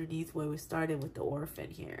right underneath where we started with the orphan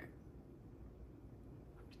here.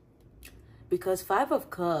 Because Five of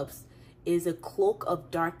Cups is a cloak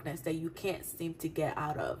of darkness that you can't seem to get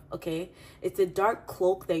out of, okay? It's a dark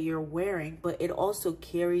cloak that you're wearing, but it also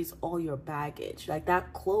carries all your baggage. Like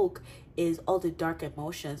that cloak is all the dark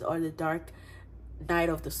emotions or the dark night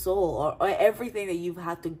of the soul, or everything that you've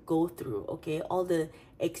had to go through, okay? All the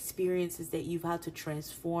experiences that you've had to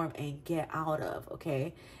transform and get out of,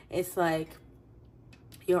 okay? It's like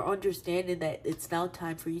you're understanding that it's now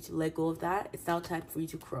time for you to let go of that. It's now time for you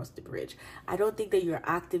to cross the bridge. I don't think that you're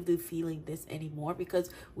actively feeling this anymore,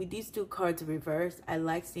 because with these two cards reversed, I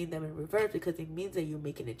like seeing them in reverse because it means that you're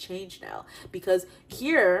making a change now. Because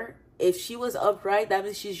here, if she was upright, that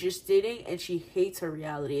means she's just sitting and she hates her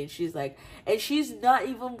reality, and she's like, and she's not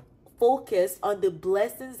even focused on the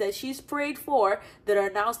blessings that she's prayed for that are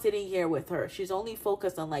now sitting here with her. She's only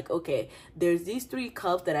focused on like, okay, there's these 3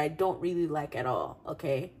 cups that I don't really like at all,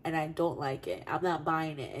 okay? And I don't like it. I'm not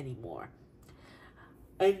buying it anymore.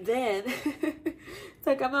 And then it's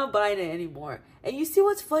like, I'm not buying it anymore. And you see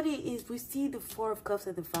what's funny is we see the 4 of Cups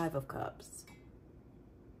and the 5 of Cups.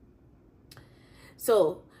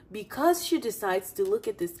 So because she decides to look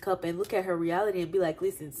at this cup and look at her reality and be like,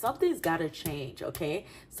 listen, something's got to change, okay?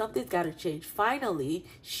 Something's got to change. Finally,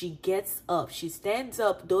 she gets up. She stands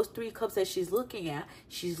up. Those 3 cups that she's looking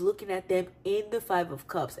at them in the 5 of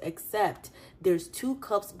Cups, except there's 2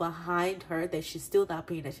 cups behind her that she's still not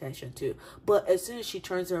paying attention to. But as soon as she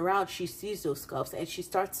turns around, she sees those cups and she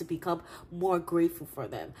starts to become more grateful for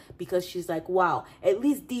them, because she's like, wow, at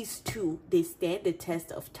least these 2, they stand the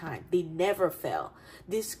test of time. They never fail.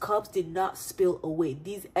 These cups did not spill away.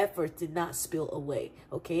 These efforts did not spill away,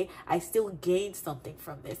 okay? I still gained something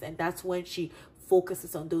from this. And that's when she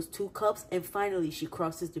focuses on those 2 cups, and finally she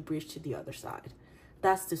crosses the bridge to the other side.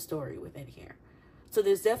 That's the story within here. So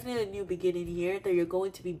there's definitely a new beginning here that you're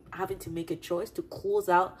going to be having to make a choice to close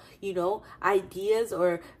out, you know, ideas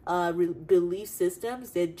or belief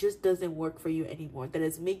systems that just doesn't work for you anymore, that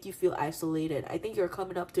has made you feel isolated. I think you're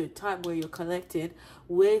coming up to a time where you're connected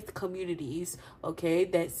with communities, okay,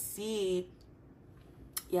 that see,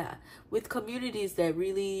 yeah, with communities that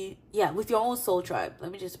really, yeah, with your own soul tribe.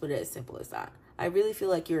 Let me just put it as simple as that. I really feel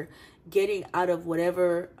like you're getting out of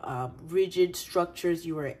whatever rigid structures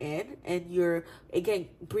you were in, and you're, again,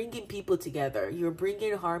 bringing people together. You're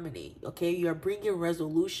bringing harmony, okay? You're bringing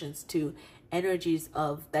resolutions to energies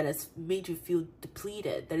of that has made you feel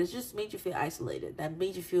depleted, that has just made you feel isolated, that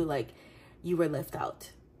made you feel like you were left out,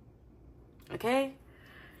 okay?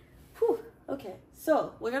 Whew. Okay,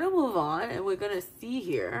 so we're gonna move on, and we're gonna see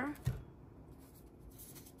here.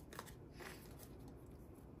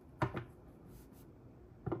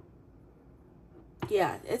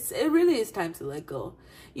 Yeah, it really is time to let go.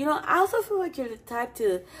 You know, I also feel like you're the type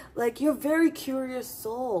to, like, you're a very curious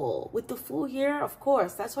soul. With the Fool here, of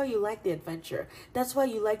course, that's why you like the adventure. That's why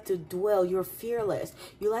you like to dwell. You're fearless.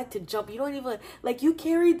 You like to jump. You don't even, like, you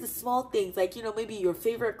carry the small things, like, you know, maybe your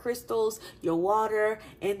favorite crystals, your water,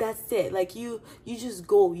 and that's it. Like, you just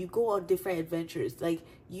go. You go on different adventures. Like,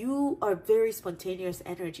 you are very spontaneous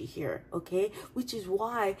energy here, okay? Which is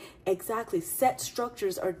why, exactly, set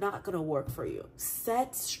structures are not going to work for you.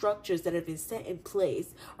 Set structures that have been set in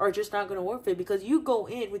place are just not going to work for you, because you go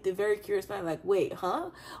in with a very curious mind, like, wait,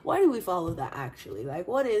 huh? Why do we follow that actually? Like,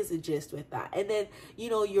 what is the gist with that? And then, you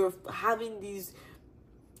know, you're having these,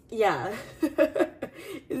 yeah,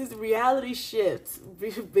 this reality shifts,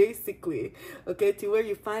 basically, okay, to where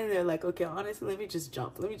you find it like, okay, honestly, let me just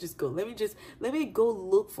jump, let me just go, let me go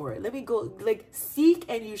look for it, let me go, like, seek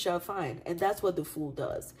and you shall find. And that's what the Fool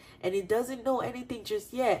does, and it doesn't know anything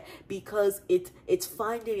just yet, because it's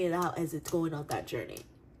finding it out as it's going on that journey.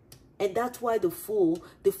 And that's why the Fool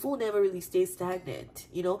never really stays stagnant.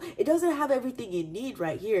 You know, it doesn't have everything it needs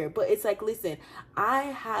right here, but it's like, listen,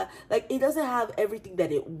 it doesn't have everything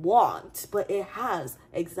that it wants, but it has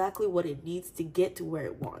exactly what it needs to get to where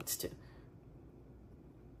it wants to.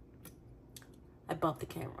 I bumped the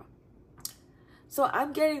camera. So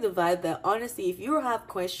I'm getting the vibe that, honestly, if you have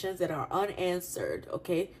questions that are unanswered,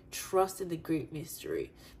 okay, trust in the great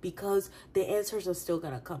mystery, because the answers are still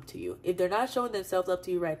going to come to you. If they're not showing themselves up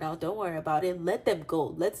to you right now, don't worry about it. Let them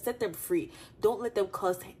go. Let's set them free. Don't let them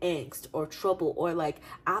cause angst or trouble or like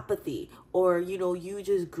apathy, or, you know, you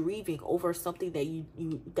just grieving over something that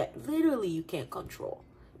that literally you can't control.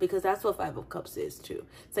 Because that's what 5 of Cups is too.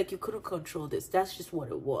 It's like you couldn't control this. That's just what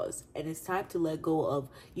it was. And it's time to let go of,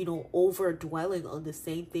 you know, over dwelling on the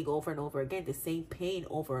same thing over and over again, the same pain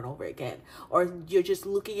over and over again. Or you're just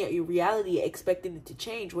looking at your reality expecting it to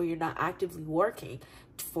change, where you're not actively working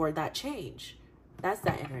for that change. That's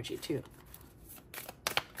that energy too.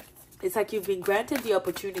 It's like you've been granted the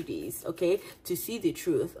opportunities, okay, to see the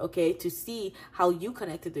truth, okay, to see how you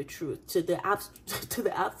connected the truth to the to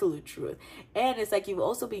the absolute truth. And it's like you've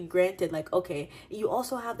also been granted, like, okay, you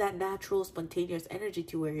also have that natural, spontaneous energy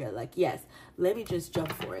to where you're like, yes, let me just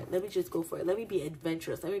jump for it. Let me just go for it. Let me be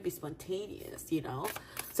adventurous. Let me be spontaneous, you know?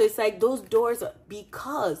 So it's like those doors,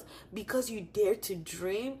 because you dare to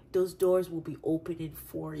dream, those doors will be opening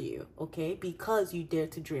for you, okay? Because you dare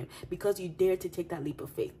to dream, because you dare to take that leap of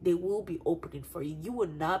faith, they will be opening for you. You will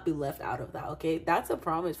not be left out of that, okay? That's a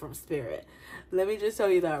promise from Spirit. Let me just tell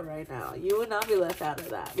you that right now. You will not be left out of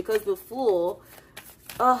that, because the Fool,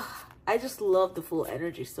 I just love the Fool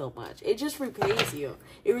energy so much. It just repays you.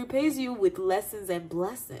 It repays you with lessons and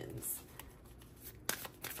blessings.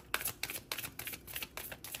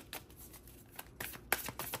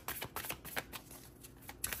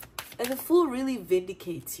 And the Fool really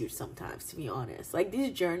vindicates you sometimes, to be honest. Like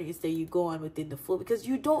these journeys that you go on within the Fool, because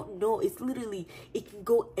you don't know. It's literally, it can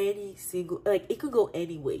go any single, like it could go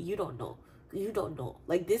any way. You don't know. You don't know.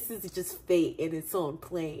 Like this is just fate in its own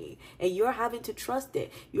playing. And you're having to trust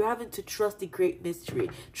it. You're having to trust the great mystery.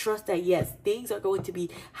 Trust that, yes, things are going to be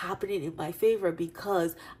happening in my favor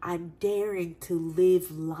because I'm daring to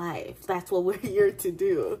live life. That's what we're here to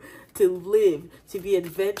do. To live, to be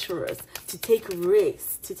adventurous, to take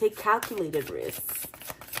risks, to take calculated risks.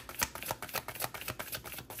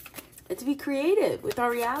 And to be creative with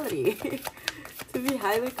our reality. To be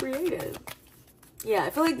highly creative. Yeah,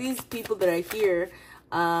 I feel like these people that are here,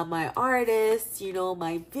 my artists, you know,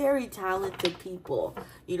 my very talented people,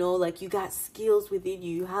 you know, like you got skills within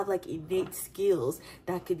you. You have like innate skills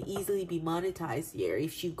that could easily be monetized here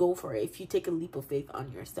if you go for it. If you take a leap of faith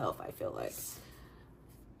on yourself, I feel like.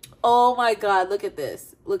 Oh my God, look at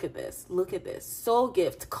this. Look at this. Look at this. Soul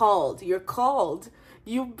gift, called. You're called.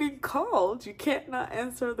 You've been called. You can't not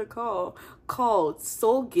answer the call. Called.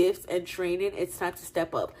 Soul gifts and training. It's time to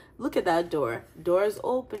step up. Look at that door. Door is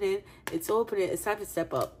opening. It's opening. It's time to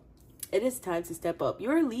step up. It is time to step up.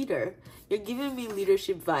 You're a leader. You're giving me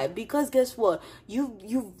leadership vibe. Because guess what?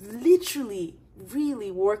 You've literally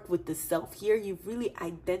really worked with the self here. You've really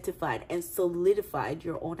identified and solidified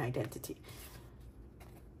your own identity.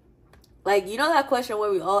 Like, you know that question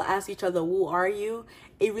where we all ask each other, who are you?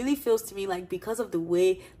 It really feels to me like because of the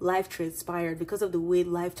way life transpired, because of the way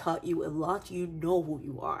life taught you a lot, you know who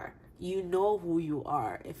you are. You know who you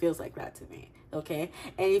are. It feels like that to me. Okay.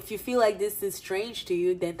 And if you feel like this is strange to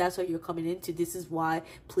you, then that's what you're coming into. This is why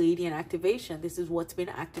Pleiadian activation. This is what's been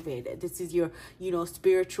activated. This is your, you know,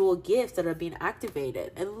 spiritual gifts that are being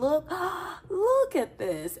activated. And look, look at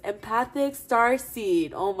this. Empathic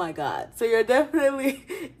starseed. Oh my God. So you're definitely,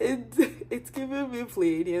 it's giving me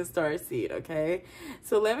Pleiadian starseed. Okay.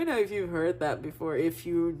 So let me know if you've heard that before. If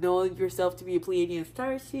you know yourself to be a Pleiadian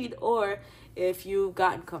starseed, or if you've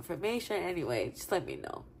gotten confirmation. Anyway, just let me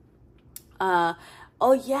know.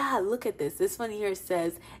 Oh yeah, look at this. This one here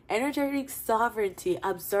says energetic sovereignty,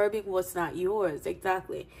 absorbing what's not yours.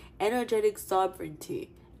 Exactly. Energetic sovereignty.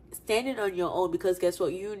 Standing on your own, because guess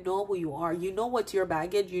what? You know who you are. You know what's your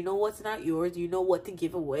baggage. You know what's not yours. You know what to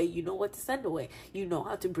give away. You know what to send away. You know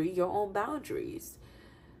how to bring your own boundaries.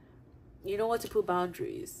 You know what to put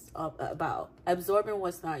boundaries about. Absorbing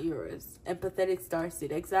what's not yours. Empathetic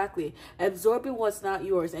starseed. Exactly. Absorbing what's not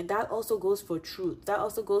yours. And that also goes for truth. That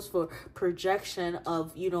also goes for projection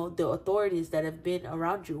of, you know, the authorities that have been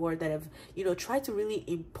around you, or that have, you know, tried to really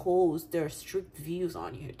impose their strict views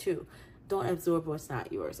on you too. Don't absorb what's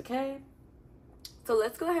not yours. Okay. So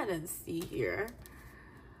let's go ahead and see here.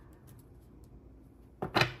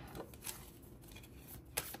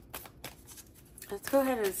 Let's go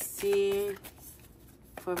ahead and see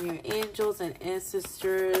from your angels and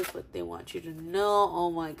ancestors what they want you to know.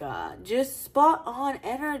 Oh my God. Just spot on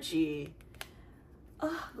energy.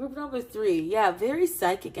 Group number 3. Yeah, very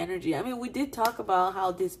psychic energy. I mean, we did talk about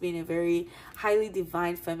how this being a very highly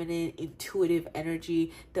divine, feminine, intuitive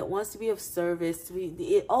energy that wants to be of service.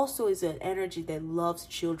 It also is an energy that loves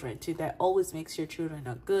children too, that always makes sure children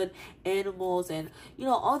are good, animals, and, you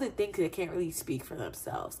know, all the things that can't really speak for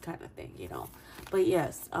themselves kind of thing, you know. But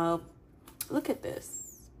yes, look at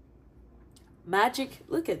this. Magic,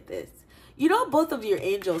 look at this. You know, both of your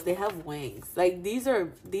angels, they have wings. Like, these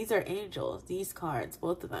are angels, these cards,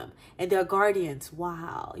 both of them. And they're guardians.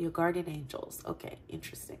 Wow. Your guardian angels. Okay,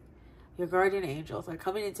 interesting. Your guardian angels are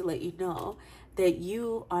coming in to let you know that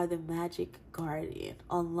you are the magic guardian.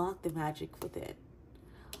 Unlock the magic within.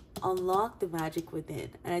 Unlock the magic within.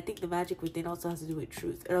 And I think the magic within also has to do with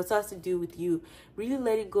truth. It also has to do with you really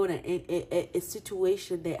letting go of a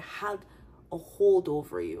situation that had a hold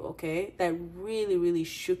over you, okay? That really, really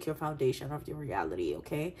shook your foundation of your reality,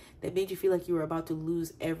 okay? That made you feel like you were about to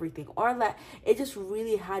lose everything, or that it just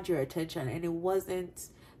really had your attention and it wasn't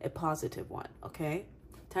a positive one, okay?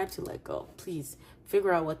 Time to let go. Please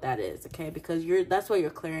figure out what that is, okay? Because that's what you're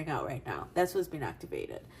clearing out right now. That's what's been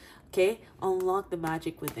activated, okay? Unlock the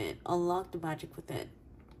magic within. Unlock the magic within.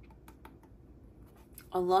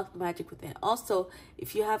 Unlock the magic within. Also,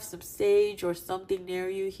 if you have some sage or something near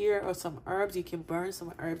you here, or some herbs, you can burn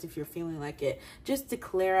some herbs if you're feeling like it, just to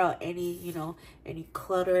clear out any, you know, any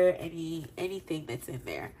clutter, anything that's in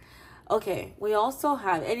there. Okay, we also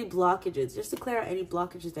have any blockages, just to clear out any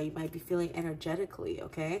blockages that you might be feeling energetically,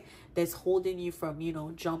 okay? That's holding you from, you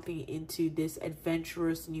know, jumping into this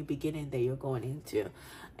adventurous new beginning that you're going into.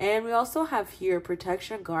 And we also have here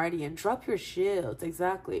protection, guardian. Drop your shields.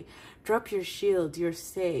 Exactly. Drop your shields. You're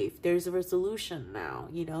safe. There's a resolution now.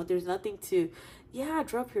 You know, there's nothing to, yeah,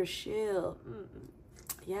 drop your shield.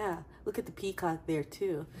 Yeah. Look at the peacock there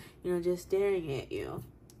too. You know, just staring at you.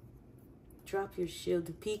 Drop your shield.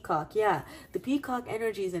 The peacock. Yeah. The peacock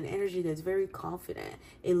energy is an energy that's very confident.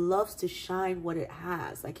 It loves to shine what it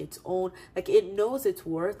has, like its own, like it knows its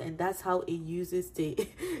worth, and that's how it uses to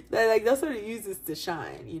like that's what it uses to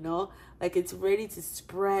shine, you know? Like it's ready to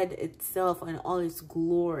spread itself in all its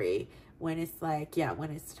glory when it's like, yeah,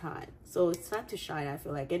 when it's time. So it's time to shine, I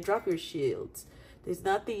feel like. And drop your shields. There's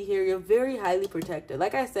nothing here. You're very highly protected.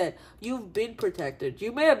 Like I said, you've been protected.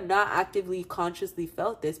 You may have not actively, consciously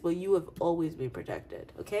felt this, but you have always been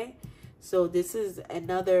protected, okay? So this is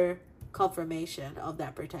another confirmation of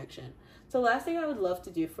that protection. So last thing I would love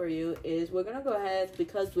to do for you is we're going to go ahead,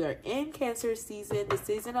 because we are in Cancer season, the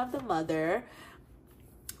season of the mother,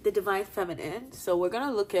 the divine feminine. So we're going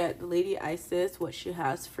to look at Lady Isis, what she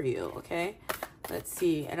has for you, okay? Let's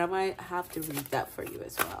see. And I might have to read that for you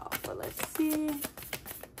as well. But let's see.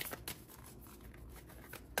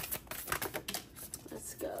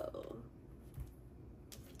 Let's go.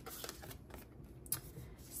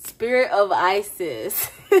 Spirit of Isis.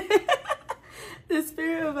 The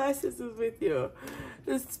spirit of Isis is with you.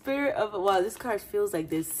 The spirit of, wow, this card feels like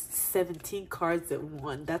there's 17 cards in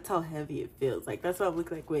one. That's how heavy it feels. Like, that's what it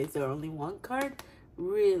looks like. Wait, is there only one card?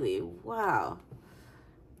 Really? Wow.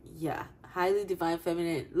 Yeah. Highly divine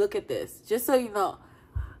feminine. Look at this. Just so you know,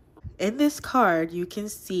 in this card, you can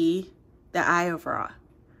see the Eye of Ra.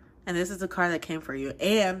 And this is the card that came for you.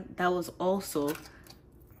 And that was also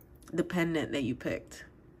the pendant that you picked.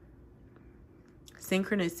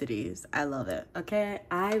 Synchronicities. I love it. Okay?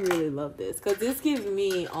 I really love this. Because this gives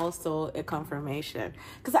me also a confirmation.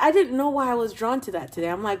 Because I didn't know why I was drawn to that today.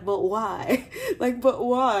 I'm like, but why? Like, but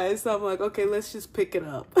why? So I'm like, okay, let's just pick it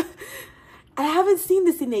up. I haven't seen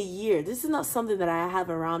this in a year. This is not something that I have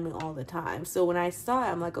around me all the time. So when I saw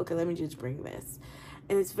it, I'm like, okay, let me just bring this.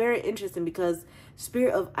 And it's very interesting because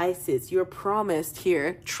Spirit of Isis, you're promised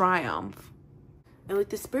here triumph. And with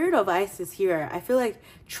the Spirit of Isis here, I feel like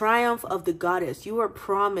triumph of the goddess. You are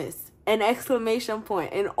promised an exclamation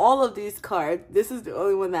point. In all of these cards, this is the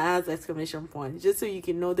only one that has exclamation point. Just so you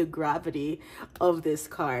can know the gravity of this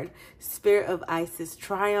card. Spirit of Isis,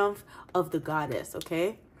 triumph of the goddess,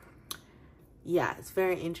 okay? Yeah, it's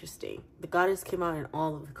very interesting. The goddess came out in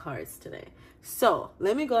all of the cards today. So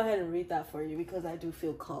let me go ahead and read that for you because I do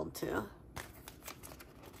feel called to.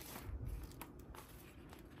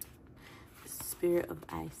 Spirit of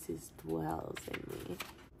Isis dwells in me.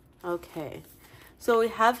 Okay. So we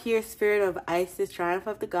have here Spirit of Isis, triumph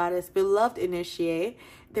of the goddess, beloved initiate.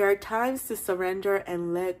 There are times to surrender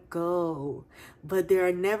and let go, but there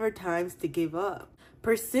are never times to give up.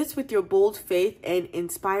 Persist with your bold faith and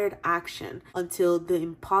inspired action until the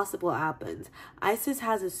impossible happens. Isis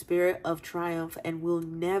has a spirit of triumph and will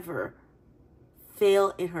never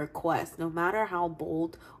fail in her quest, no matter how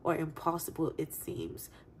bold or impossible it seems.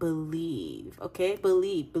 Believe, okay?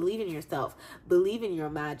 Believe in yourself. Believe in your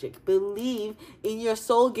magic. Believe in your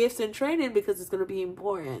soul gifts and training because it's going to be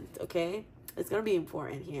important, okay? It's going to be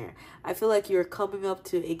important here. I feel like you're coming up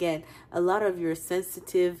to, again, a lot of your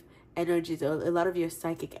sensitive energies, a lot of your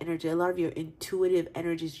psychic energy, a lot of your intuitive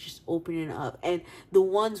energies just opening up, and the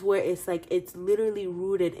ones where it's like it's literally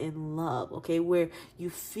rooted in love, okay, where you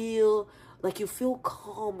feel like you feel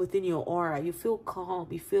calm within your aura, you feel calm,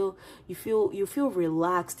 you feel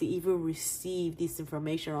relaxed to even receive this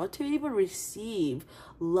information or to even receive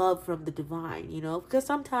love from the divine, you know, because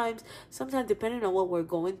sometimes depending on what we're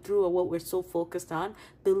going through or what we're so focused on,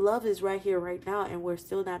 the love is right here right now and we're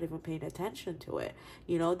still not even paying attention to it,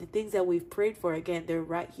 you know. The things that we've prayed for, again, they're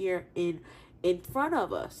right here in front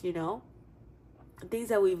of us, you know. things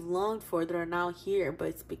that we've longed for that are now here, but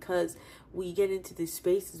it's because we get into these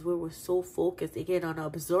spaces where we're so focused again on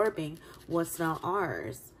absorbing what's not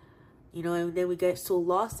ours, you know, and then we get so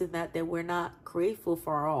lost in that we're not grateful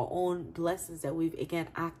for our own blessings that we've again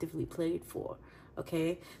actively played for.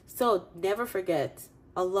 Okay, so never forget,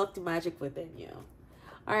 unlock the magic within you.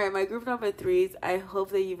 All right, my group number 3s, I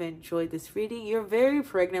hope that you've enjoyed this reading. You're very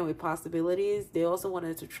pregnant with possibilities. They also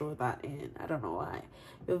wanted to throw that in. I don't know why.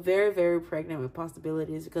 You're very, very pregnant with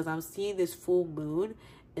possibilities because I'm seeing this full moon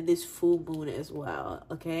and this full moon as well,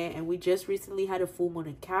 okay? And we just recently had a full moon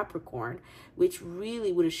in Capricorn, which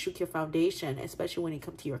really would have shook your foundation, especially when it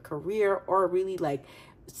comes to your career, or really like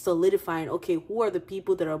solidifying, okay, who are the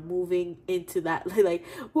people that are moving into that, like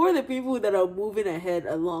who are the people that are moving ahead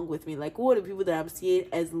along with me, like who are the people that I'm seeing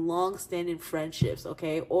as long-standing friendships,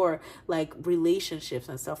 okay, or like relationships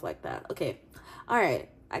and stuff like that. Okay, all right,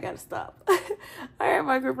 I gotta stop. All right,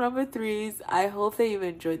 my group number 3s, I hope that you've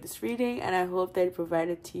enjoyed this reading, and I hope that it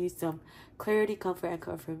provided to you some clarity, comfort, and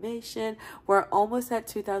confirmation. We're almost at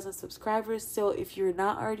 2,000 subscribers, so if you're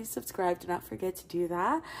not already subscribed, do not forget to do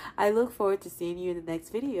that. I look forward to seeing you in the next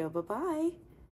video. Bye bye.